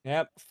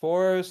 Yep,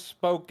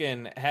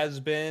 Forspoken has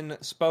been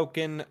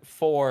spoken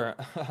for.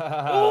 Let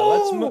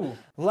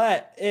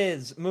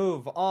us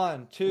move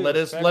on to. Let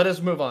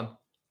us move on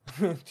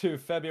to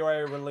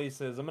February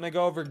releases. I'm gonna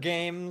go over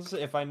games.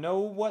 If I know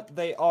what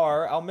they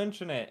are, I'll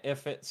mention it.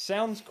 If it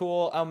sounds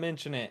cool, I'll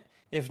mention it.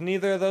 If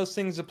neither of those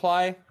things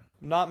apply, I'm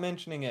not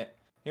mentioning it.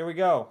 Here we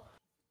go.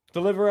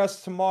 Deliver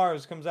Us to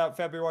Mars comes out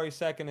February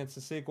 2nd. It's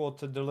a sequel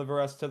to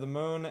Deliver Us to the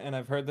Moon, and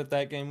I've heard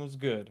that game was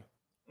good.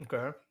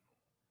 Okay.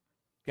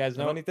 You guys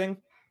know anything?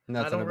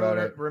 Nothing about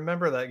it.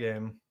 Remember that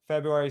game.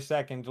 February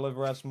 2nd,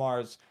 Deliver Us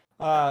Mars.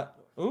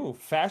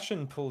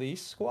 Fashion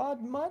Police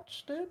Squad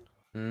much, dude?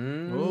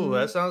 Ooh,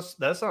 that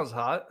sounds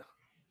hot.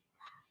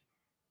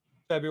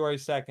 February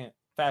 2nd,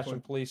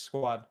 Fashion Police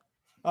Squad.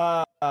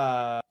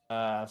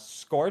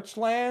 Scorch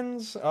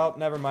Lands? Oh,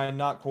 never mind,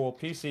 not cool.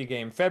 PC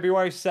game.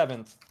 February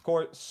 7th,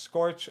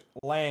 Scorch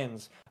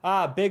Lands.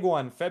 Big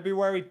one.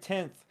 February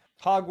 10th.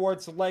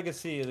 Hogwarts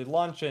Legacy,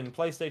 launching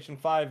PlayStation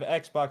 5,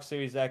 Xbox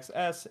Series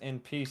XS,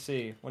 and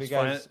PC. What do you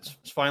guys?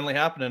 It's finally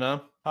happening,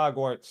 huh?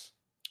 Hogwarts.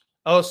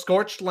 Oh,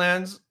 Scorched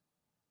Lands.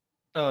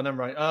 Oh, never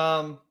mind.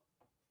 No,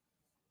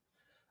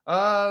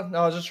 I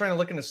was just trying to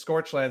look into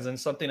Scorched Lands, and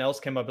something else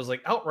came up. It was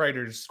like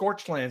Outriders,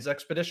 Scorched Lands,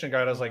 Expedition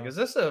Guide. I was like, is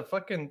this a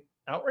fucking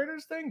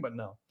Outriders thing? But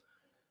no.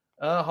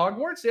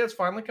 Hogwarts, yeah, it's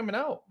finally coming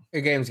out.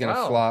 Your game's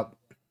gonna flop.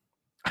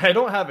 I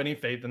don't have any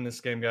faith in this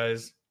game,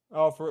 guys.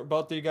 Oh, for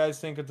both of you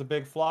guys think it's a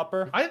big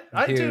flopper? I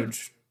do.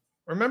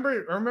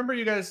 Remember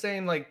you guys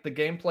saying like the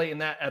gameplay in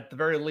that at the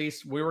very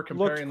least we were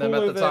comparing them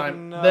at the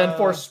time. Then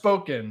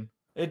Forspoken.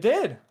 It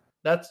did.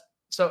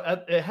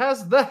 It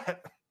has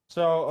that.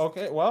 So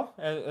okay, well,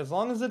 as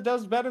long as it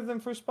does better than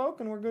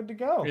Forspoken, we're good to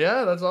go.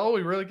 Yeah, that's all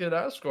we really could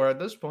ask for at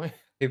this point.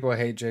 People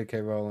hate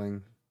J.K.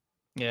 Rowling.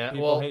 Yeah,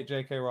 people hate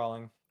J.K.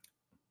 Rowling.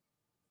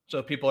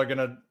 So people are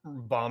gonna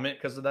bomb it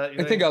because of that.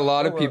 I think a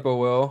lot of people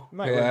will.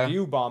 Might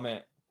review bomb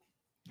it.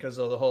 Because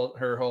of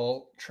her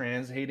whole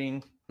trans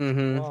hating.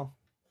 Mm-hmm. Well,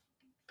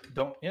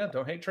 don't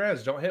hate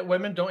trans. Don't hate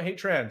women. Don't hate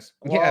trans.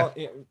 Well,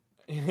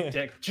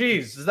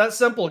 Jeez, is that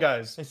simple,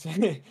 guys?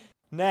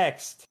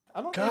 Next,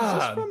 I don't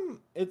know.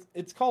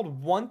 It's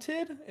called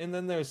Wanted, and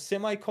then there's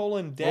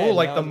semicolon dead. Oh,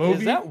 like the movie?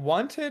 Is that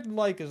Wanted?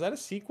 Like, is that a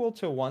sequel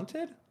to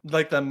Wanted?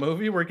 Like the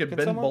movie where you can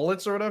bend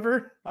bullets or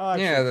whatever?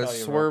 Yeah, the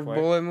swerve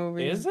bullet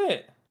movie. Is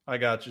it? I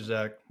got you,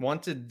 Zach.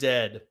 Wanted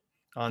Dead.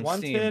 On Wanted,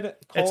 Steam.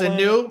 It's a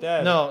new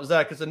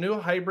Zach, it's a new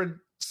hybrid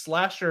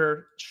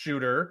slasher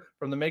shooter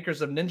from the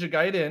makers of Ninja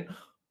Gaiden.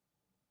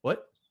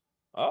 What?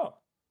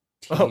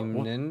 Team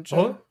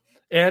Ninja?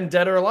 And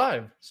Dead or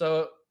Alive.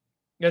 So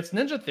it's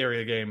Ninja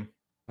Theory game.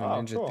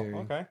 Ninja Theory.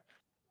 Okay.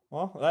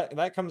 Well,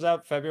 that comes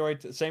out February,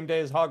 same day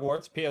as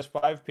Hogwarts,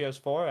 PS5,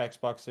 PS4,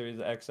 Xbox Series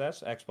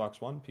XS,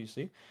 Xbox One,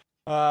 PC.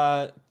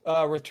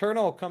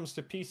 Returnal comes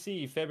to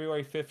PC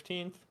February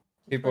 15th.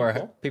 People are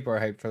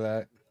hyped for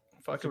that.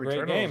 Fucking a great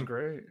Returnal game. is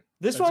great.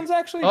 This That's- one's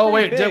actually Oh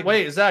pretty wait, big.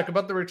 wait, Zach,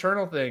 about the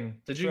Returnal thing.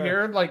 Did you Sure.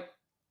 hear like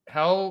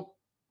how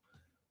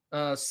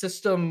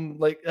system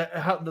like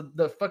how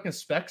the fucking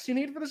specs you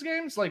need for this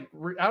game is like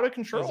out of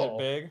control? Is it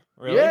big?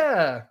 Really?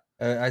 Yeah,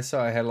 I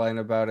saw a headline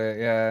about it.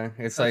 Yeah,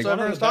 it's that's like what one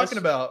of everyone's the talking best-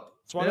 about.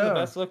 It's one of the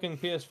best looking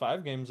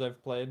PS5 games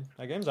I've played.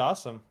 That game's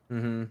awesome.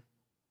 hmm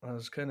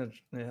It's kind of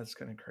it's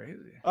kind of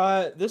crazy.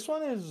 This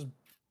one is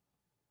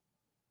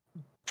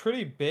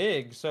pretty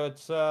big, so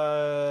it's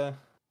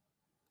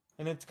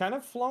and it's kind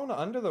of flown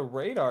under the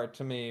radar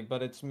to me,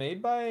 but it's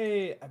made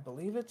by, I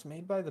believe it's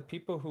made by the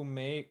people who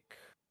make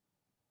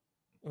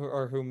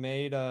who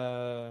made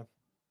BioShock,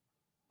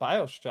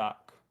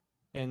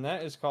 and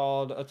that is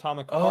called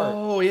Atomic Heart.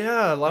 Oh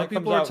yeah, a lot of That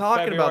people comes are out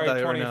talking about that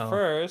February right now.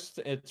 21st.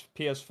 It's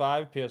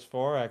PS5,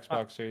 PS4,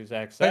 Xbox Series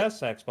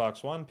XS,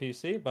 Xbox One,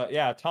 PC. But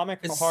yeah,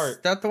 Atomic Is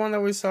Heart. that the one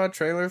that we saw a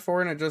trailer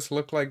for, and it just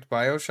looked like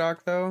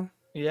Bioshock though?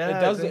 Yeah,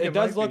 It does. I think It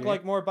does might look be.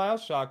 like more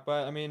Bioshock,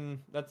 but I mean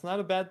that's not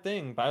a bad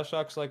thing.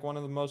 Bioshock's like one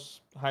of the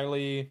most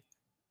highly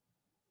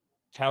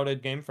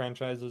touted game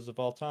franchises of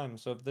all time.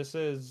 So if this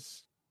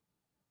is,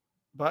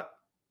 But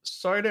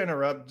sorry to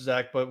interrupt,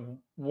 Zach, but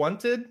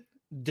Wanted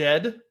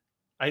Dead.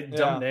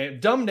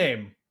 Dumb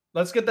name.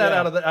 Let's get that Yeah.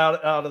 out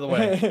of the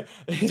way.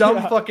 Dumb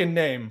Yeah. fucking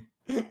name.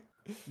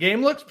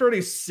 Game looks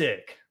pretty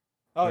sick.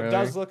 Oh, it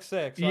does Really? look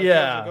sick. So I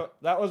Yeah. told you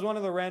that was one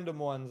of the random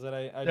ones that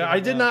I Yeah, I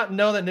didn't did know. not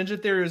know that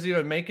Ninja Theory was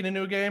even making a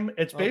new game.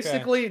 It's Okay.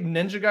 basically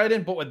Ninja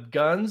Gaiden but with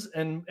guns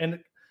and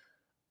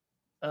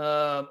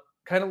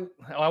kind of,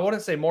 I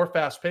wouldn't say more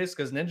fast paced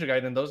because Ninja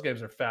Gaiden, those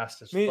games are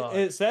fast as I mean, fuck.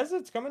 it says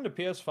it's coming to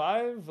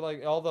PS5,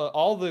 like all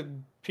the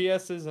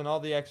PSs and all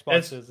the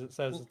Xboxes. It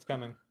says it's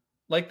coming.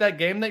 Like that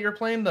game that you're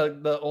playing,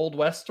 the Old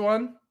West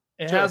one.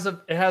 It Sure.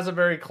 has a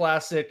very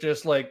classic,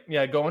 just like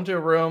go into a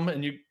room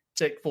and you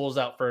take fools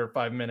out for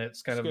 5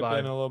 minutes kind Skip of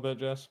in vibe. a little bit,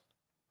 Jess.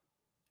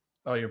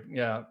 Oh, you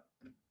got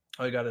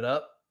it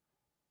up.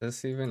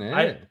 This even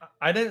it?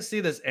 I didn't see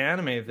this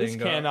anime thing. This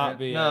cannot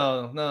be it.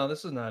 No,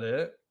 this is not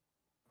it.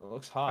 It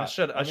looks hot. I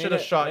should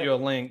have shot you a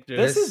link, dude.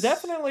 This is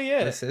definitely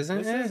it. This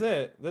isn't This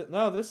it? is it.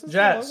 No, this is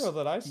Jess, the logo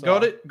that I saw.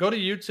 Go to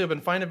YouTube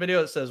and find a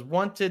video that says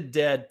 "Wanted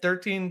Dead: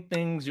 13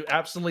 things you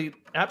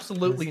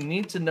absolutely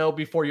need to know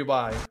before you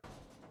buy."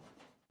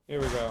 Here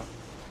we go.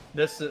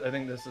 I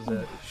think this is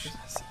it.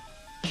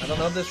 I don't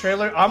know this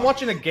trailer. I'm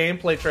watching a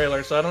gameplay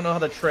trailer, so I don't know how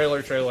the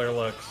trailer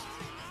looks.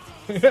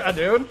 Yeah,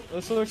 dude.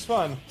 This looks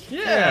fun.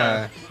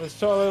 Yeah. This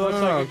totally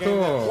looks like a game.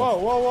 cool.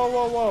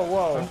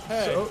 Whoa.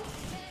 Hey. So,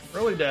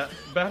 really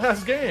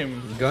badass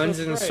game. Guns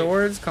Looks and great.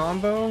 swords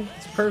combo?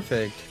 It's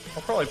perfect.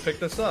 I'll probably pick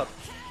this up.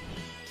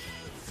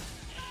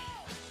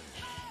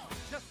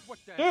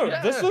 Dude,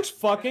 Yeah. this looks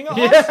fucking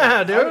awesome.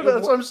 Yeah, dude.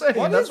 That's what I'm saying.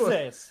 What That's is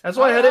this? That's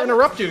why I had to How-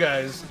 interrupt you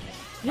guys.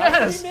 How did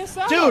we Yes, miss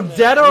out on dude. this?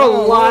 Dead or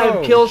Whoa, Alive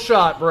whoa. kill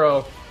shot,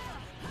 bro.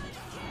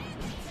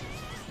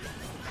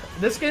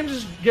 This game's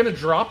just gonna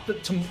drop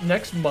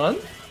next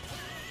month.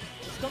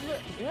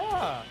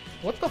 Yeah.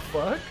 What the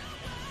fuck?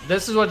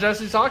 This is what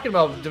Jesse's talking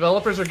about.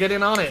 Developers are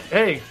getting on it.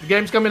 Hey, the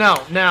game's coming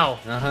out now.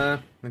 I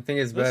think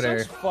it's This better.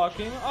 looks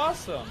fucking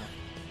awesome.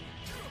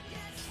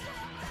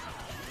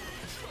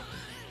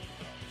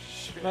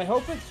 And I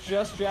hope it's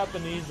just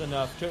Japanese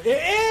enough to.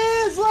 It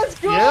is. Let's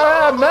go.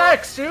 Yeah,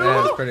 Max, dude.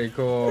 That's pretty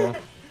cool.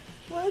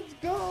 Let's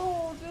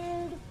go,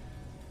 dude.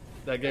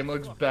 That game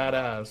looks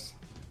badass.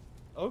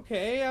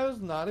 Okay, I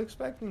was not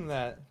expecting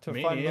that to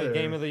Me find my neither.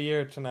 game of the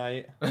year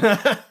tonight.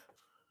 that,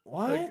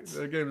 What?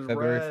 that game's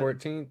February rad.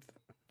 14th.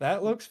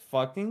 That looks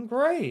fucking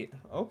great.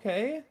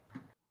 Okay.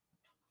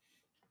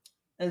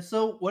 And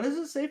so, what does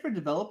it say for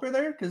developer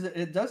there? Because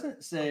it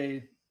doesn't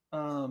say It's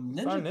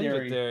Ninja not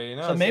Theory. Ninja Theory, you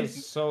know. So So maybe-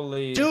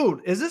 solely.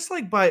 Dude, is this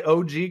like by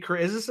OG?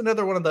 Is this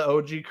another one of the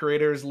OG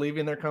creators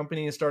leaving their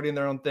company and starting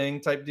their own thing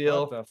type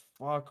deal? What the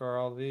fuck are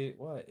all the?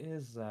 What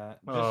is that?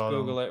 Just Oh.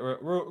 Google it.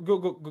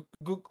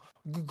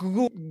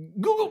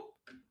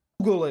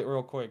 Google it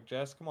real quick,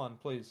 Jess. Come on,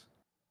 please.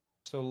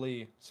 So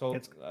Lee. So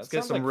Let's that get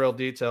sounds some like real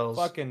details.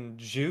 fucking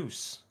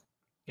juice.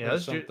 Yeah, or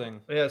that's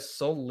something. yeah,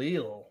 so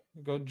leal.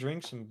 Go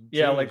drink some.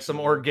 Yeah, like juice, some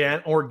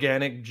man.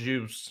 organic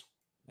juice.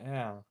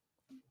 Yeah.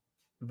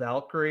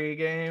 Valkyrie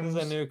This games.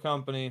 is a new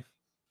company.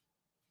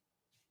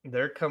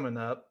 They're coming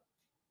up.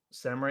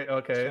 Samurai.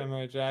 Okay.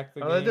 Samurai Jack.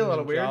 The Oh, they do a lot game,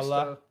 of weird Ninjala,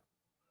 stuff.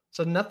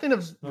 So nothing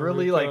of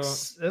really like.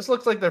 Naruto. This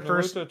looks like their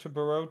first. Naruto to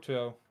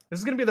Boruto. This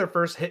is gonna be their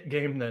first hit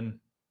game. Then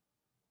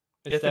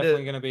It's If it is-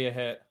 definitely gonna be a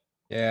hit.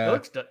 Yeah.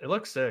 it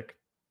looks sick.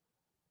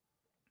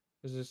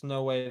 There's just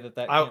no way that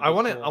I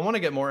want to cool. I want to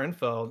get more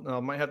info. I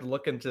might have to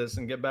look into this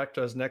and get back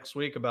to us next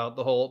week about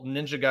the whole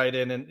Ninja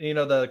Gaiden and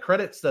the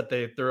credits that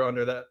they threw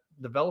under that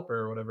developer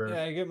or whatever.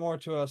 Yeah, get more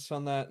to us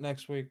on that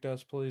next week, Des,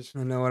 please.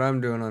 I know what I'm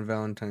doing on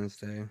Valentine's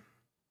Day.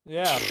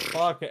 Yeah,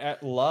 fuck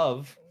at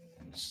love.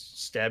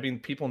 Stabbing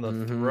people in the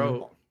Mhm.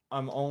 throat,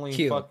 I'm only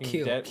Kill, fucking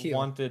kill, dead. kill.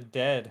 Wanted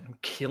dead.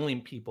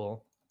 killing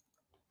people.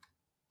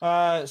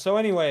 So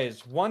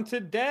anyways,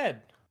 Wanted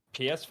Dead.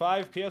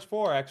 PS5,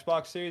 PS4,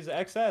 Xbox Series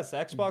XS,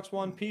 Xbox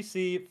One,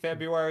 PC,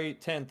 February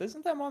 10th.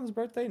 Isn't that Mom's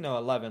birthday? No,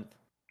 11th.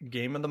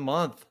 Game of the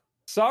month.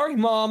 Sorry,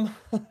 Mom.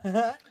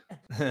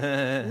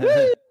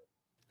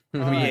 We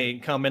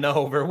ain't coming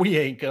over. We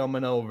ain't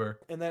coming over.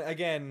 And then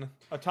again,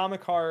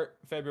 Atomic Heart,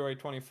 February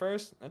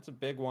 21st. That's a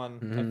big one.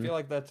 I feel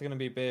like that's going to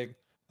be big.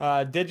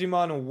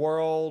 Digimon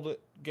World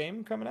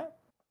game coming out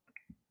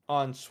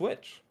on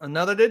Switch.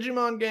 Another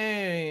Digimon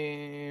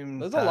game.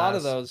 There's a lot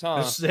of those,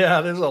 huh?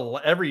 There's a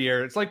lot every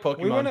year. It's like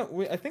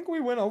Pokemon. I think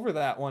we went over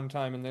that one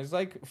time, and there's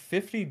like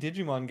 50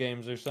 Digimon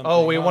games or something.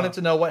 Oh, we wanted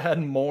to know what had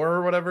more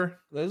or whatever.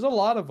 There's a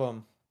lot of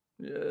them.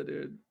 Yeah,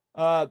 dude.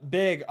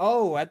 Big.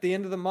 Oh, at the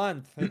end of the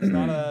month. It's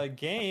not a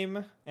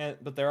game,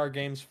 but there are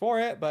games for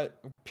it. But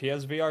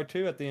PSVR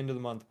 2 at the end of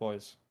the month,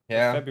 boys.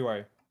 Yeah.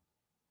 February.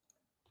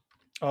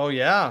 Oh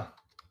yeah,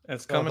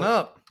 it's coming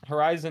up.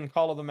 Horizon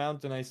Call of the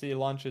Mountain, I see,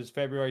 launches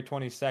February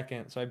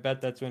 22nd. So I bet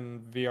that's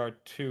when VR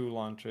 2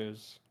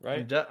 launches,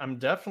 right? I'm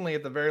definitely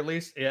at the very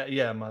least. Yeah,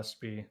 it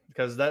must be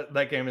because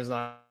that game is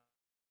not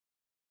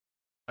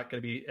going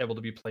to be able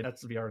to be played.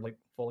 That's the VR like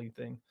fully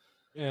thing.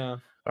 Yeah.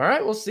 All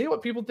right, we'll see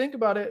what people think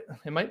about it.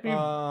 It might be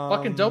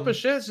fucking dope as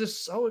shit. It's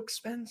just so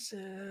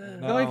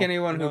expensive. I feel like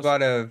anyone who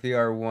bought a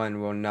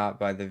VR1 will not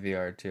buy the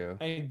VR2.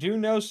 I do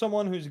know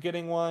someone who's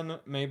getting one.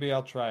 Maybe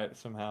I'll try it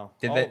somehow.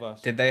 Did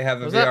they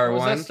have a was VR1?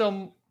 Was that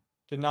still...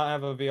 Did not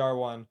have a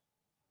VR1.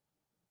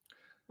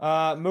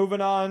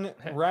 Moving on,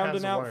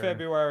 rounding out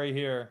February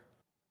here.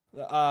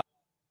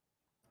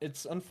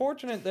 It's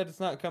unfortunate that it's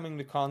not coming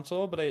to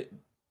console, but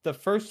the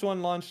first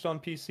one launched on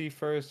PC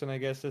first, and I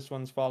guess this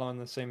one's following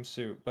the same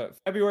suit. But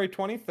February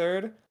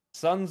 23rd,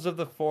 Sons of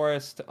the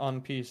Forest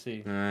on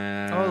PC.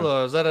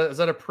 Oh, is that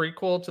a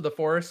prequel to the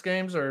Forest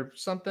games or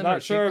something?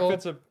 Not sure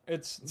if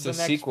it's a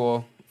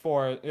sequel.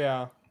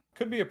 Yeah,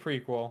 could be a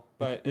prequel,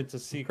 but it's a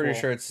sequel. Pretty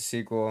sure it's a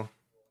sequel.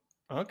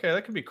 Okay,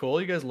 that could be cool.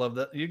 You guys love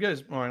that. You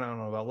guys, well, I don't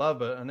know about love,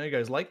 but I know you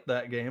guys like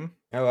that game.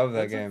 I love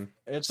that game.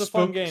 It's a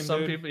fun game.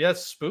 Some people, yeah, it's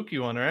a spooky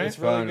one, right? It's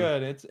really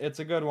good. It's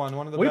a good one.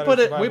 One of the we put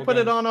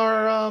it on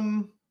our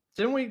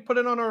didn't we put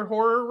it on our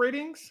horror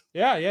ratings?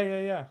 Yeah.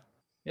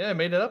 Yeah, I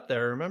made it up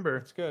there. Remember?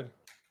 It's good.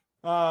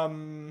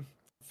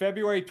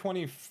 February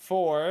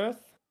 24th.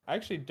 I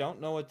actually don't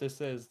know what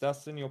this is.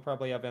 Dustin, you'll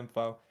probably have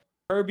info.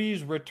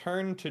 Kirby's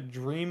Return to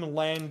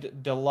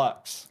Dreamland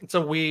Deluxe. It's a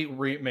Wii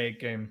remake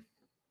game.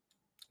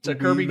 It's a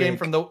Kirby game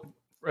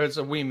it's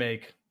a Wii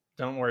make.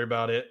 Don't worry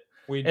about it.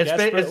 We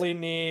desperately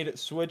need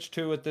Switch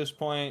 2 at this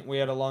point. We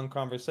had a long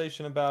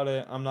conversation about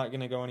it. I'm not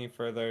going to go any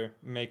further.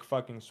 Make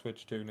fucking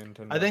Switch 2,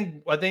 Nintendo.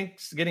 I think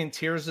getting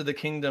Tears of the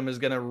Kingdom is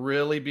going to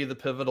really be the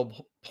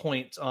pivotal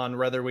point on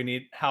whether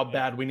how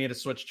bad we need a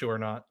Switch 2 or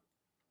not.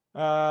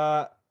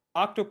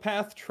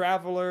 Octopath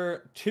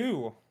Traveler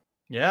 2.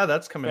 Yeah,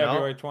 that's coming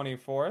February out.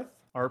 24th.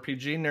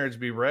 RPG nerds,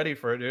 be ready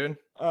for it, dude.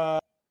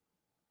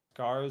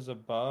 Scars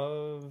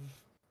Above.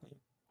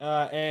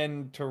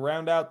 And to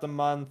round out the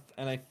month,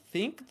 and I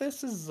think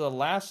this is the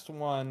last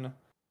one.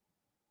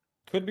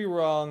 Could be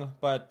wrong,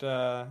 but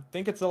I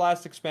think it's the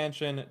last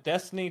expansion.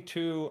 Destiny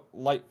 2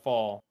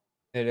 Lightfall.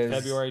 It is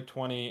February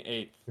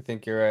 28th. I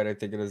think you're right. I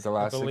think it is the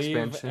last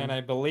expansion. And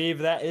I believe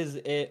that is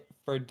it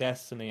for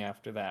Destiny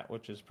after that,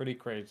 which is pretty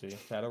crazy.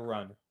 It's had a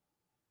run.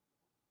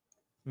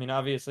 I mean,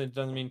 obviously, it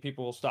doesn't mean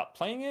people will stop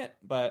playing it,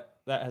 but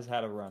that has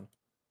had a run.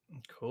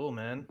 Cool,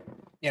 man.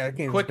 Yeah, that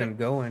game's been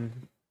going.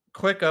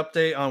 Quick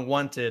update on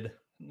Wanted.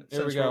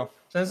 Here we go.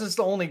 Since it's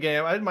the only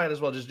game, I might as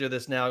well just do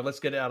this now.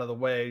 Let's get it out of the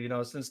way.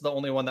 Since it's the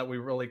only one that we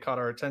really caught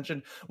our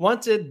attention.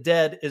 Wanted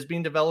Dead is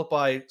being developed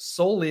by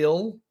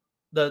Soleil,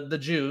 the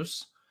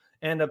Juice,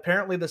 and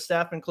apparently the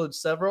staff includes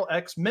several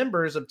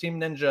ex-members of Team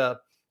Ninja,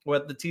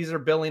 with the teaser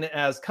billing it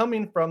as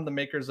coming from the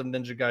makers of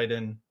Ninja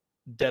Gaiden,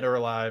 Dead or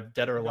Alive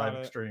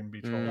Extreme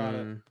Beach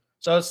Volleyball.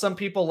 So some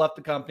people left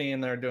the company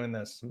and they're doing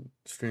this.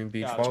 Extreme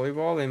Beach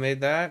Volleyball, they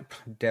made that?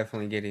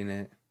 Definitely getting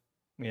it.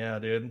 Yeah,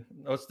 dude.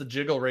 What's the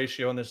jiggle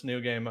ratio in this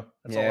new game?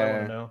 That's all I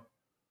want to know.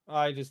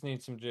 I just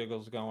need some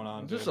jiggles going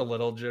on. Just a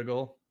little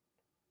jiggle.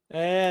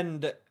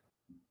 And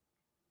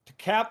to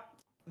cap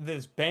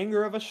this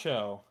banger of a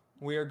show,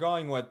 we are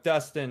going with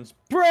Dustin's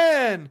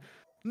brand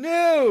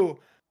new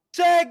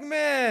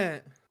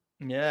segment.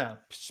 Yeah.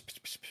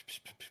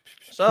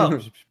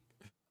 So,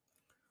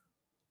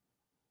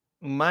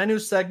 my new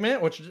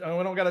segment, which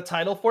I don't got a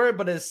title for it,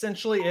 but it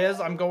essentially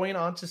is I'm going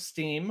on to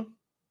Steam.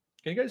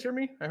 Can you guys hear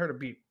me? I heard a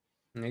beep.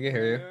 I can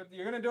hear you.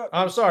 You're gonna do it.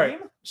 I'm sorry.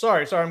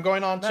 Sorry. I'm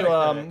going on to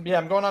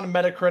I'm going on to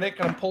Metacritic.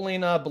 I'm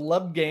pulling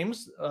beloved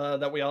games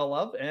that we all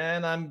love,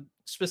 and I'm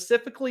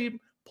specifically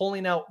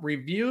pulling out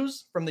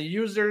reviews from the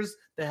users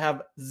that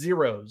have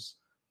zeros.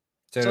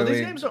 So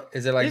these games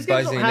is it like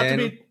buzzing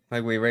in?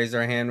 Like we raise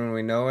our hand when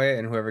we know it,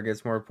 and whoever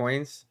gets more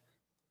points.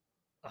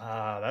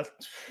 That's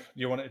if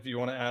you want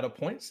to add a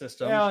point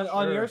system. Yeah,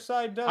 on your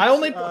side, Doug,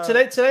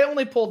 today I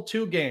only pulled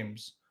 2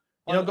 games.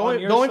 You know, On going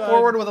your side-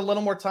 forward with a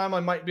little more time, I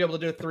might be able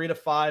to do 3 to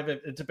 5,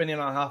 depending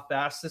on how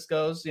fast this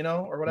goes, you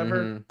know, or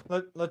whatever.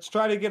 Mhm. Let's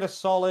try to get a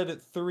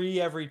solid 3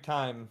 every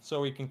time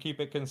so we can keep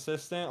it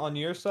consistent. On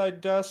your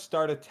side, Dust,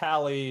 start a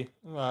tally,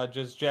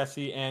 just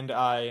Jesse and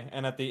I,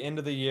 and at the end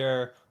of the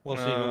year, we'll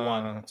see who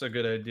won. That's a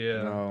good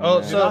idea. No,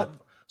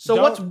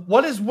 man.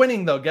 What is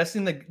winning though?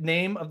 Guessing the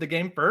name of the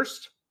game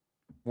first?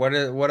 What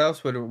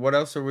else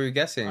are we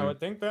guessing? I would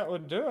think that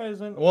would do it,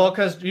 isn't? Well,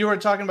 because you were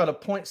talking about a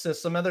point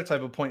system, other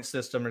type of point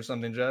system or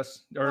something,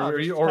 Jess, or No, were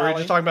just you tally.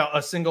 just talking about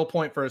a single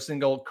point for a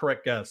single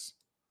correct guess?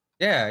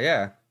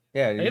 Yeah.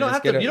 You don't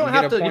have to.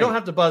 You don't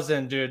have to buzz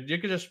in, dude. You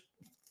could just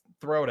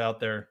throw it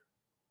out there.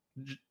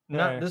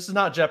 Okay. This is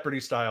not Jeopardy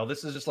style.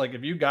 This is just like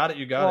if you got it,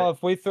 you got Well, it.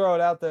 if we throw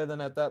it out there, then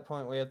at that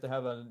point we have to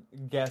have a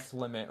guess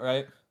limit,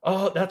 right?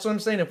 Oh, that's what I'm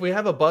saying. If we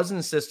have a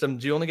buzzing system,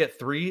 do you only get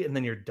 3 and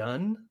then you're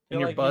done? Feel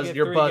And like you get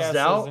you're 3 buzzed guesses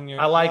out. and you're-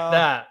 I like no.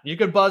 that. You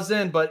could buzz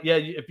in, but yeah,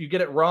 if you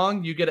get it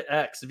wrong, you get an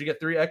X. If you get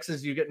 3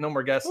 X's, you get no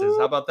more guesses.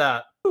 How about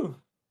that?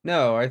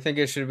 No, I think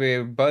it should be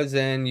a buzz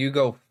in. You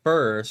go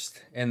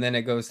first, and then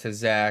it goes to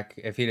Zach.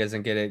 If he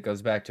doesn't get it, it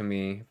goes back to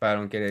me. If I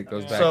don't get it, it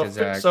goes back So to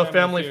Zach. so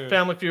Family Feud.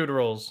 family feud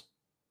rules.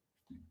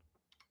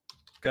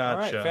 Gotcha. All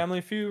right,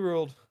 Family Feud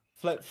ruled.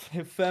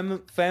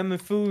 Family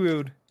Feud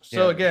ruled.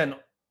 So Yeah. again,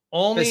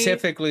 only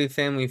Specifically,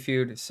 Family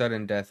Feud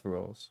sudden death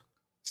rules.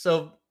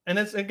 so and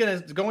it's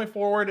going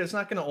forward. It's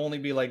not going to only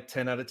be like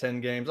 10 out of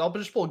 10 games. I'll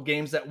just pull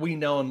games that we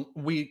know and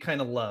we kind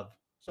of love.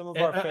 Some of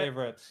Yeah, our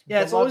favorites.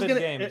 Yeah, it's always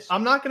Beloved gonna. games.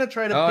 I'm not gonna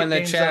try to. Oh, pick in the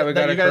games chat, that, we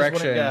that got a you guys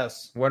correction.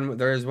 wouldn't guess.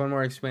 There is one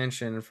more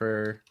expansion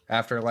for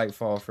after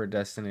Lightfall for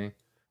Destiny.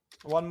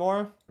 One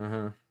more.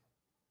 Uh-huh.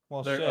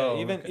 Well, There- shit. oh,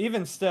 even okay.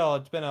 even still,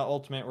 it's been an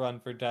ultimate run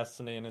for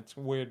Destiny, and it's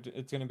weird.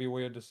 It's gonna be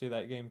weird to see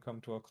that game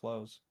come to a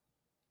close.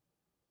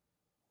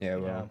 Yeah,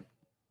 well.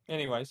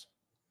 Anyways,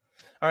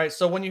 All right.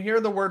 So when you hear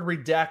the word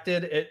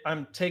redacted,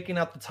 I'm taking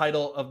out the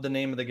title of the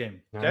name of the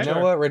game. I Okay. know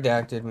what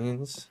redacted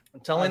means. I'm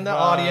telling the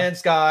I've,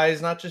 audience,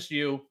 guys, not just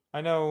you.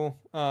 I know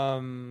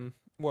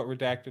what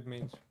redacted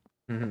means.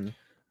 Hmm.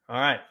 All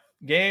right.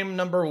 Game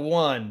number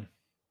 1.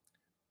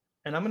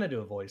 And I'm gonna do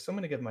a voice. I'm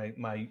gonna give my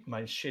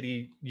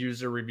shitty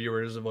user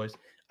reviewers a voice.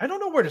 I don't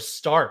know where to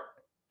start.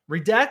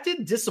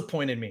 Redacted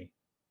disappointed me.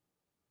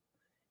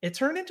 It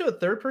turned into a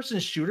third-person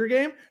shooter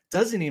game.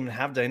 Doesn't even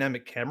have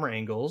dynamic camera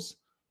angles.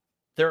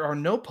 There are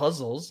no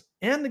puzzles,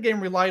 and the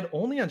game relied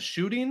only on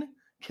shooting,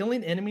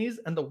 killing enemies,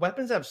 and the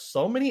weapons have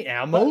so many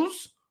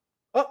ammos.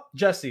 Oh,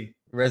 Jesse.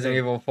 Resident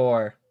Evil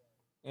 4.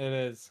 It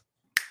is.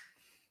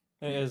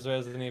 It is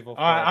Resident Evil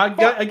 4. All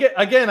right,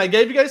 I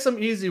gave you guys some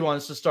easy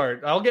ones to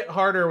start. I'll get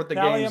harder with the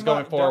Tally games them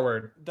going up.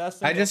 forward.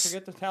 Dustin, I don't just-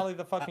 forget to tally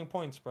the fucking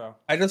points, bro.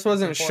 I just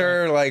wasn't Important.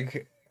 sure,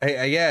 like,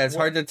 yeah, it's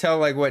hard to tell,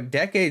 like, what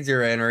decades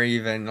you're in, or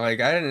even,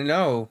 like, I didn't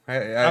know.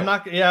 I'm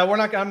not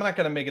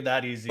gonna make it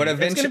that easy. But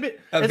It's gonna be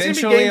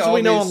eventually games all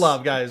we know these- and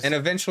love, guys. And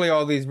eventually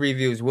all these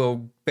reviews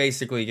will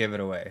basically give it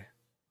away,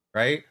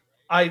 right?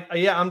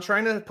 I'm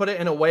trying to put it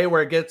in a way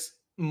where it gets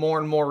more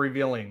and more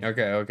revealing.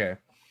 Okay.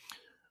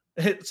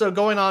 So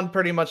going on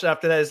pretty much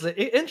after that is it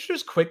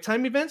introduced quick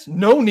time events.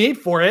 No need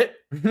for it.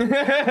 Would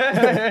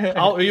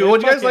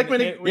you guys like me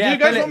to? Do you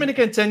guys want me to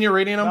continue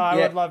reading them? No, I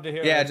Yeah. would love to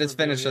hear. Yeah, this just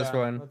review, finish this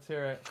one. Let's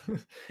hear it.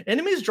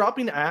 Enemies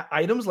dropping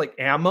items like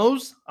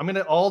ammos. I'm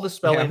gonna all the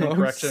spelling Ammos?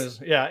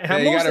 incorrections. Yeah, Yeah,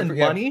 you ammos gotta- and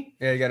yeah. money.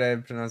 Yeah, you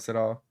gotta pronounce it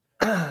all.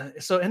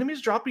 So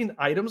enemies dropping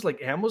items like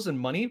ammos and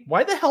money.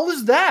 Why the hell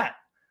is that?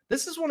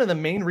 This is one of the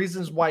main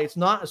reasons why it's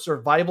not a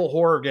survival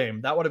horror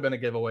game. That would have been a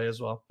giveaway as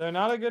well. They're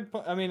not a good.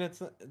 I mean,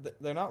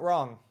 they're not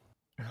wrong.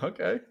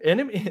 Okay.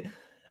 Enemy.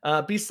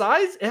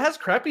 Besides, it has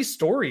crappy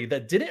story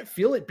that didn't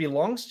feel it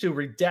belongs to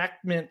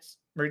Redactment's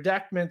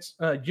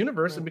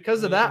universe, and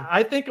because of that,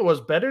 I think it was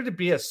better to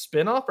be a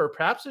spin-off, or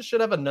perhaps it should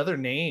have another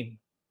name.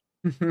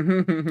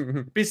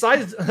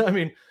 Besides, I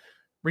mean,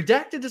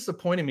 Redacted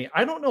disappointed me.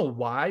 I don't know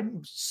why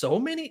so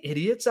many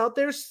idiots out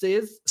there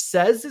says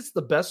it's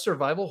the best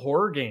survival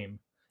horror game.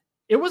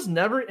 It was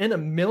never in a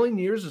million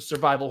years a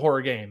survival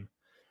horror game.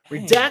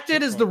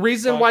 Redacted is the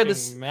reason why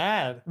this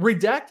mad.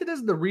 Redacted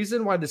is the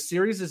reason why the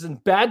series is in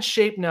bad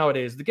shape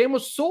nowadays. The game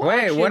was so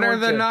Wait, what are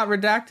the action-oriented. not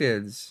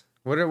redacteds?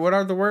 What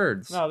are the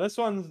words? No, this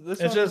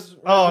one's. It's just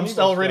I'm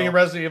still reading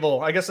Resident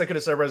Evil. I guess I could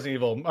have said Resident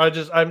Evil.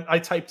 I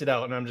typed it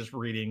out and I'm just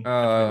reading.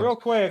 Real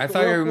quick. I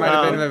thought you might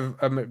have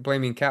been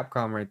blaming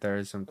Capcom right there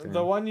or something.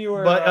 The one you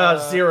were. But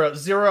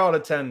zero out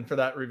of 10 for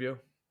that review.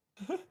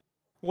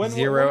 When,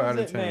 0 when out was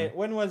of it 10. made?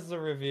 When was the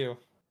review?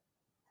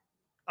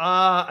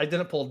 I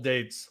didn't pull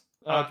dates.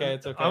 Okay,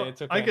 it's okay.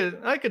 It's okay.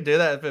 I could do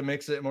that if it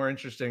makes it more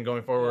interesting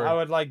going forward. I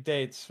would like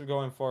dates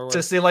going forward.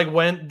 To see like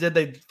when did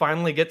they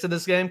finally get to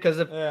this game? Because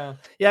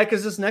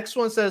because this next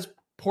one says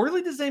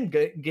poorly designed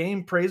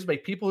game praised by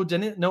people who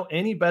didn't know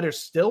any better,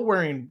 still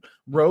wearing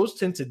rose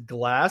tinted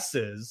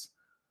glasses.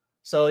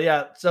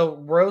 So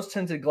rose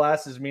tinted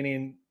glasses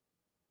meaning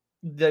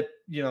that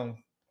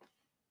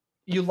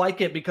you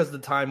like it because of the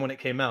time when it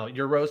came out.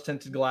 Your rose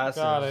tinted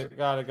glasses. Got it.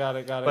 But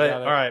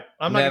all right,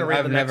 I'm not gonna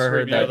read the next never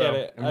heard review, that. though.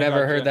 it. I've I never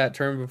gotcha. heard that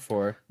term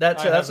before.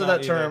 That's I have what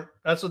not that term.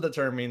 That's what the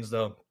term means,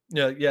 though.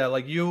 Yeah.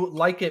 Like you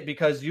like it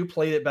because you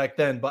played it back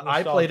then, but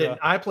I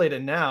played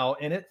it now,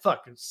 and it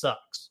fucking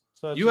sucks.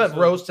 So You have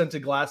rose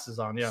tinted glasses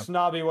on, yeah.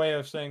 Snobby way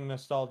of saying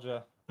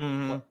nostalgia.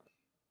 Mm-hmm.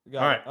 All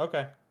right.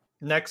 Okay.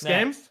 Next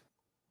game.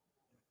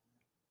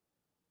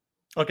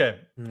 Okay.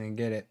 I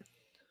get it.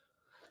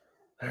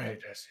 All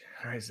right, Jesse.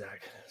 All right,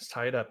 Zach. Let's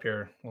tie it up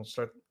here. We'll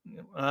start.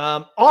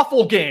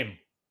 Awful game.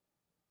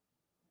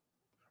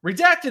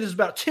 Redacted is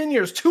about 10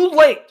 years too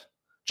late.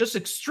 Just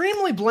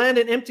extremely bland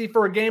and empty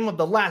for a game of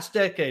the last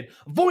decade.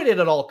 Avoided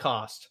at all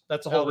cost.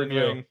 That's a whole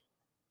review. Ring.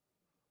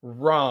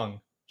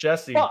 Wrong.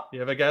 Jesse, do you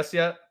have a guess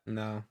yet?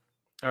 No.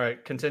 All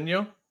right,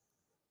 continue.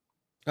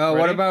 Oh,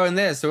 Ready? What about in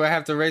this? Do I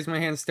have to raise my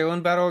hand still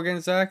in battle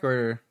against Zach,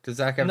 or does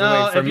Zach have to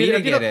wait for me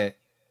to get it?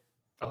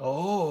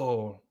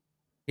 Oh.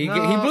 He blew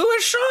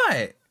a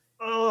shot.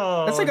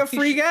 Oh. That's like a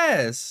free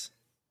guess.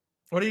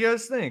 What do you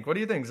guys think? What do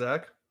you think,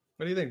 Zach?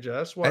 What do you think,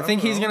 Jess? I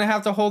think he's going to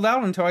have to hold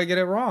out until I get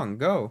it wrong.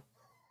 Go.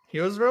 He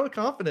was really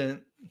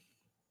confident.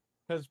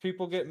 Because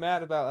people get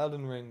mad about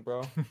Elden Ring,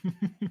 bro.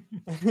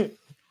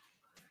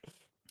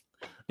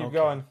 Keep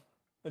going.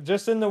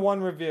 Just in the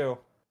one review.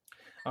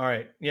 All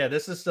right. Yeah,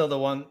 this is still the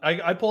one.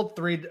 I pulled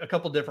a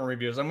couple different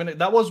reviews.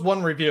 That was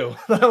one review.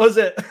 That was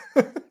it.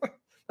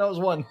 That was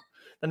one.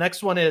 The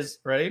next one is,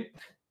 ready?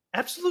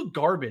 Absolute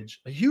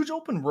garbage. A huge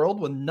open world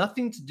with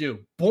nothing to do.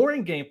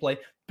 Boring gameplay,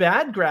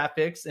 bad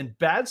graphics, and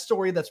bad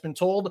story that's been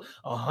told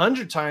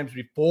 100 times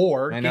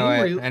before. I know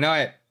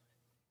it.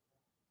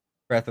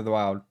 Breath of the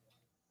Wild.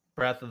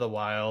 Breath of the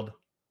Wild.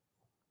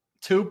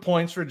 2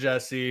 points for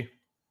Jesse.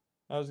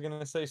 I was going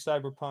to say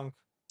Cyberpunk.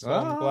 So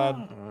I'm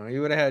glad.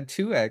 You would have had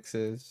 2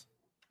 X's.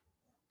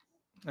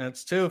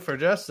 That's 2 for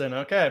Justin.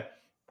 Okay.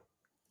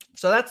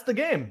 So that's the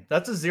game.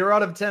 That's a 0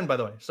 out of 10, by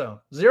the way. So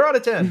 0 out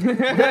of 10.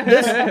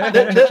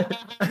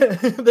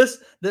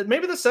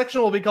 Maybe the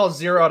section will be called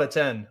 0 out of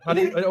 10. What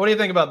do you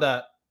think about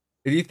that?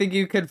 Do you think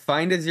you could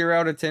find a 0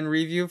 out of 10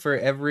 review for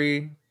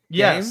every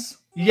Yes. game?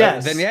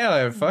 Yes. Then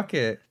yeah, fuck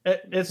it.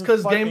 It's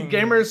because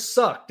gamers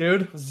suck,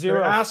 dude.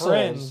 Zero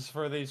friends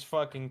for these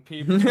fucking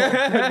people.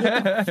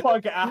 Get the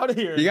fuck out of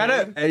here. You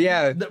gotta,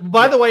 yeah.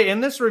 By the way,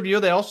 in this review,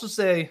 they also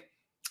say,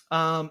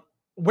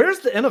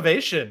 "Where's the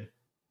innovation?"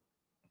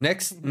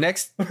 Next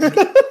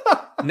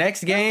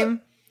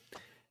game.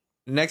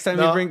 Next time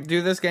you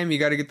do this game, you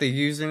got to get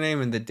the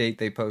username and the date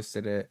they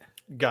posted it.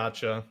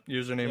 Gotcha.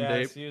 Username,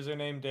 date.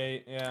 Username,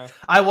 date. Yeah.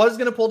 I was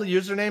gonna pull the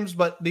usernames,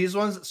 but these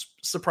ones,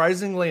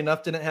 surprisingly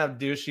enough, didn't have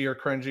douchey or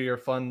cringy or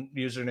fun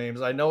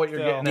usernames. I know what you're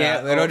getting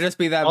at. Yeah, it'll just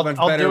be that much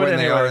better when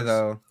they are,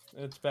 though.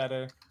 It's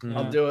better. Mm-hmm.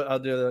 I'll do it. I'll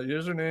do the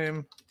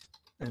username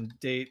and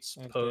dates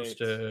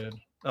posted.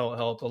 That'll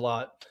help a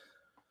lot.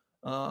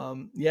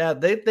 Yeah,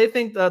 they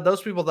think that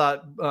those people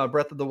thought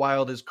Breath of the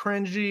Wild is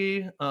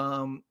cringy,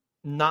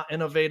 not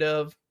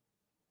innovative.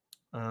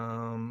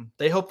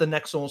 They hope the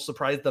next one will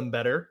surprise them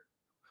better.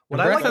 What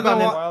I like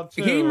about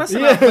it, he must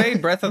have not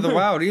played Breath of the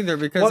Wild either,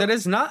 because it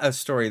is not a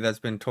story that's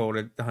been told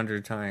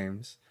 100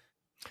 times.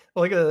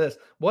 Look at this.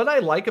 What I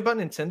like about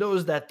Nintendo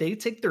is that they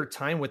take their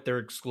time with their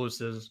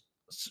exclusives,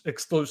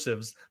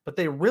 but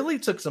they really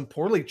took some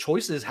poorly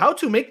choices how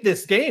to make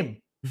this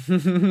game.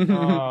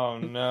 Oh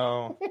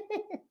no.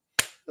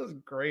 That was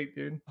great,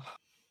 dude.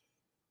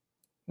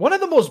 One of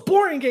the most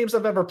boring games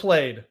I've ever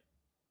played.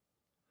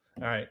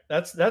 All right,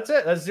 that's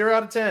it. That's 0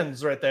 out of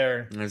 10s right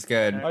there. That's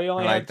good. Oh, you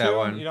only like had 2? That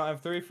one. You don't have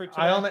 3 for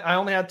today? I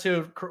only had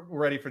 2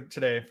 ready for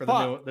today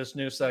for this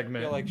new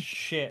segment. You're like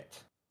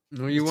shit.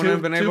 Well, you wouldn't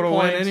have been able to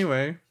win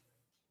anyway.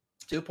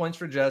 2 points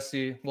for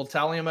Jesse. We'll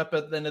tally them up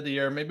at the end of the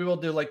year. Maybe we'll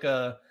do like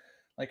how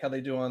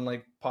they do on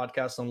like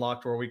Podcasts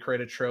Unlocked, where we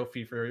create a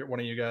trophy for one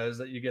of you guys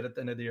that you get at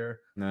the end of the year.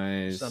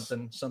 Nice.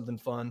 Something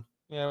fun.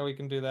 Yeah, we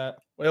can do that.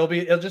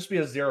 It'll just be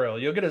a 0.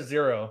 You'll get a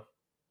 0.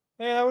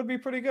 Yeah, that would be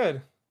pretty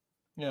good.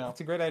 Yeah,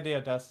 it's a great idea,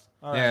 Des.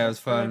 All right. Yeah, it was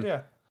fun.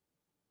 Idea.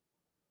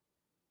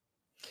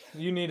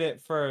 You need it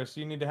first.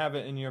 You need to have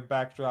it in your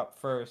backdrop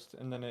first,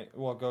 and then it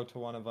will go to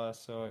one of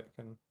us, so it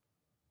can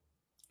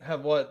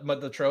have what?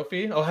 But the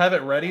trophy? Oh, have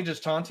it ready,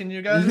 just taunting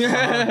you guys.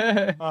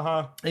 Yeah,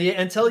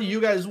 until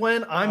you guys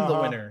win, I'm the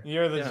winner.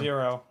 You're the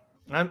 0.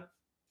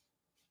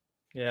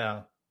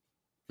 Yeah.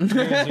 You're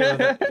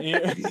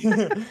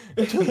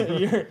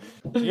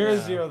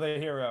 0, the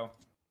hero.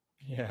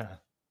 Yeah.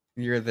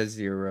 You're the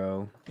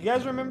 0. You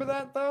guys remember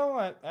that though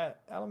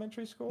at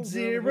elementary school?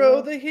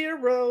 0 the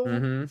hero.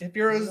 Mm-hmm. If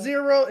you're a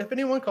 0, if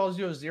anyone calls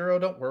you a 0,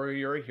 don't worry.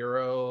 You're a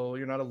hero.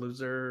 You're not a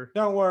loser.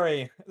 Don't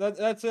worry.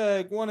 That's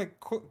one of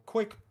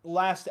quick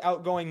last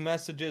outgoing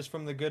messages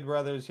from the Good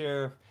Brothers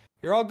here.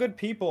 You're all good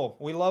people.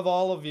 We love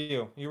all of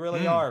you. You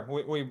really are.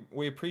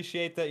 We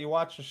appreciate that you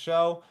watch the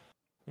show,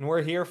 and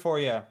we're here for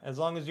you as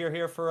long as you're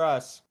here for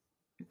us.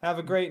 Have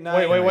a great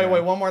night.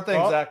 Wait. One more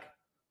thing, Zach.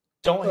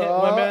 Don't hit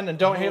women and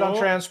don't hate on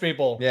trans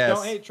people. Yes.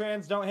 Don't hate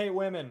trans, don't hate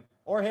women.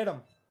 Or hit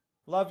them.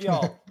 Love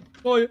y'all.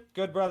 Oh, yeah.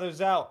 Good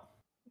Brothers out.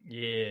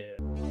 Yeah.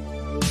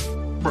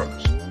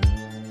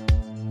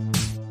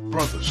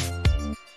 Brothers.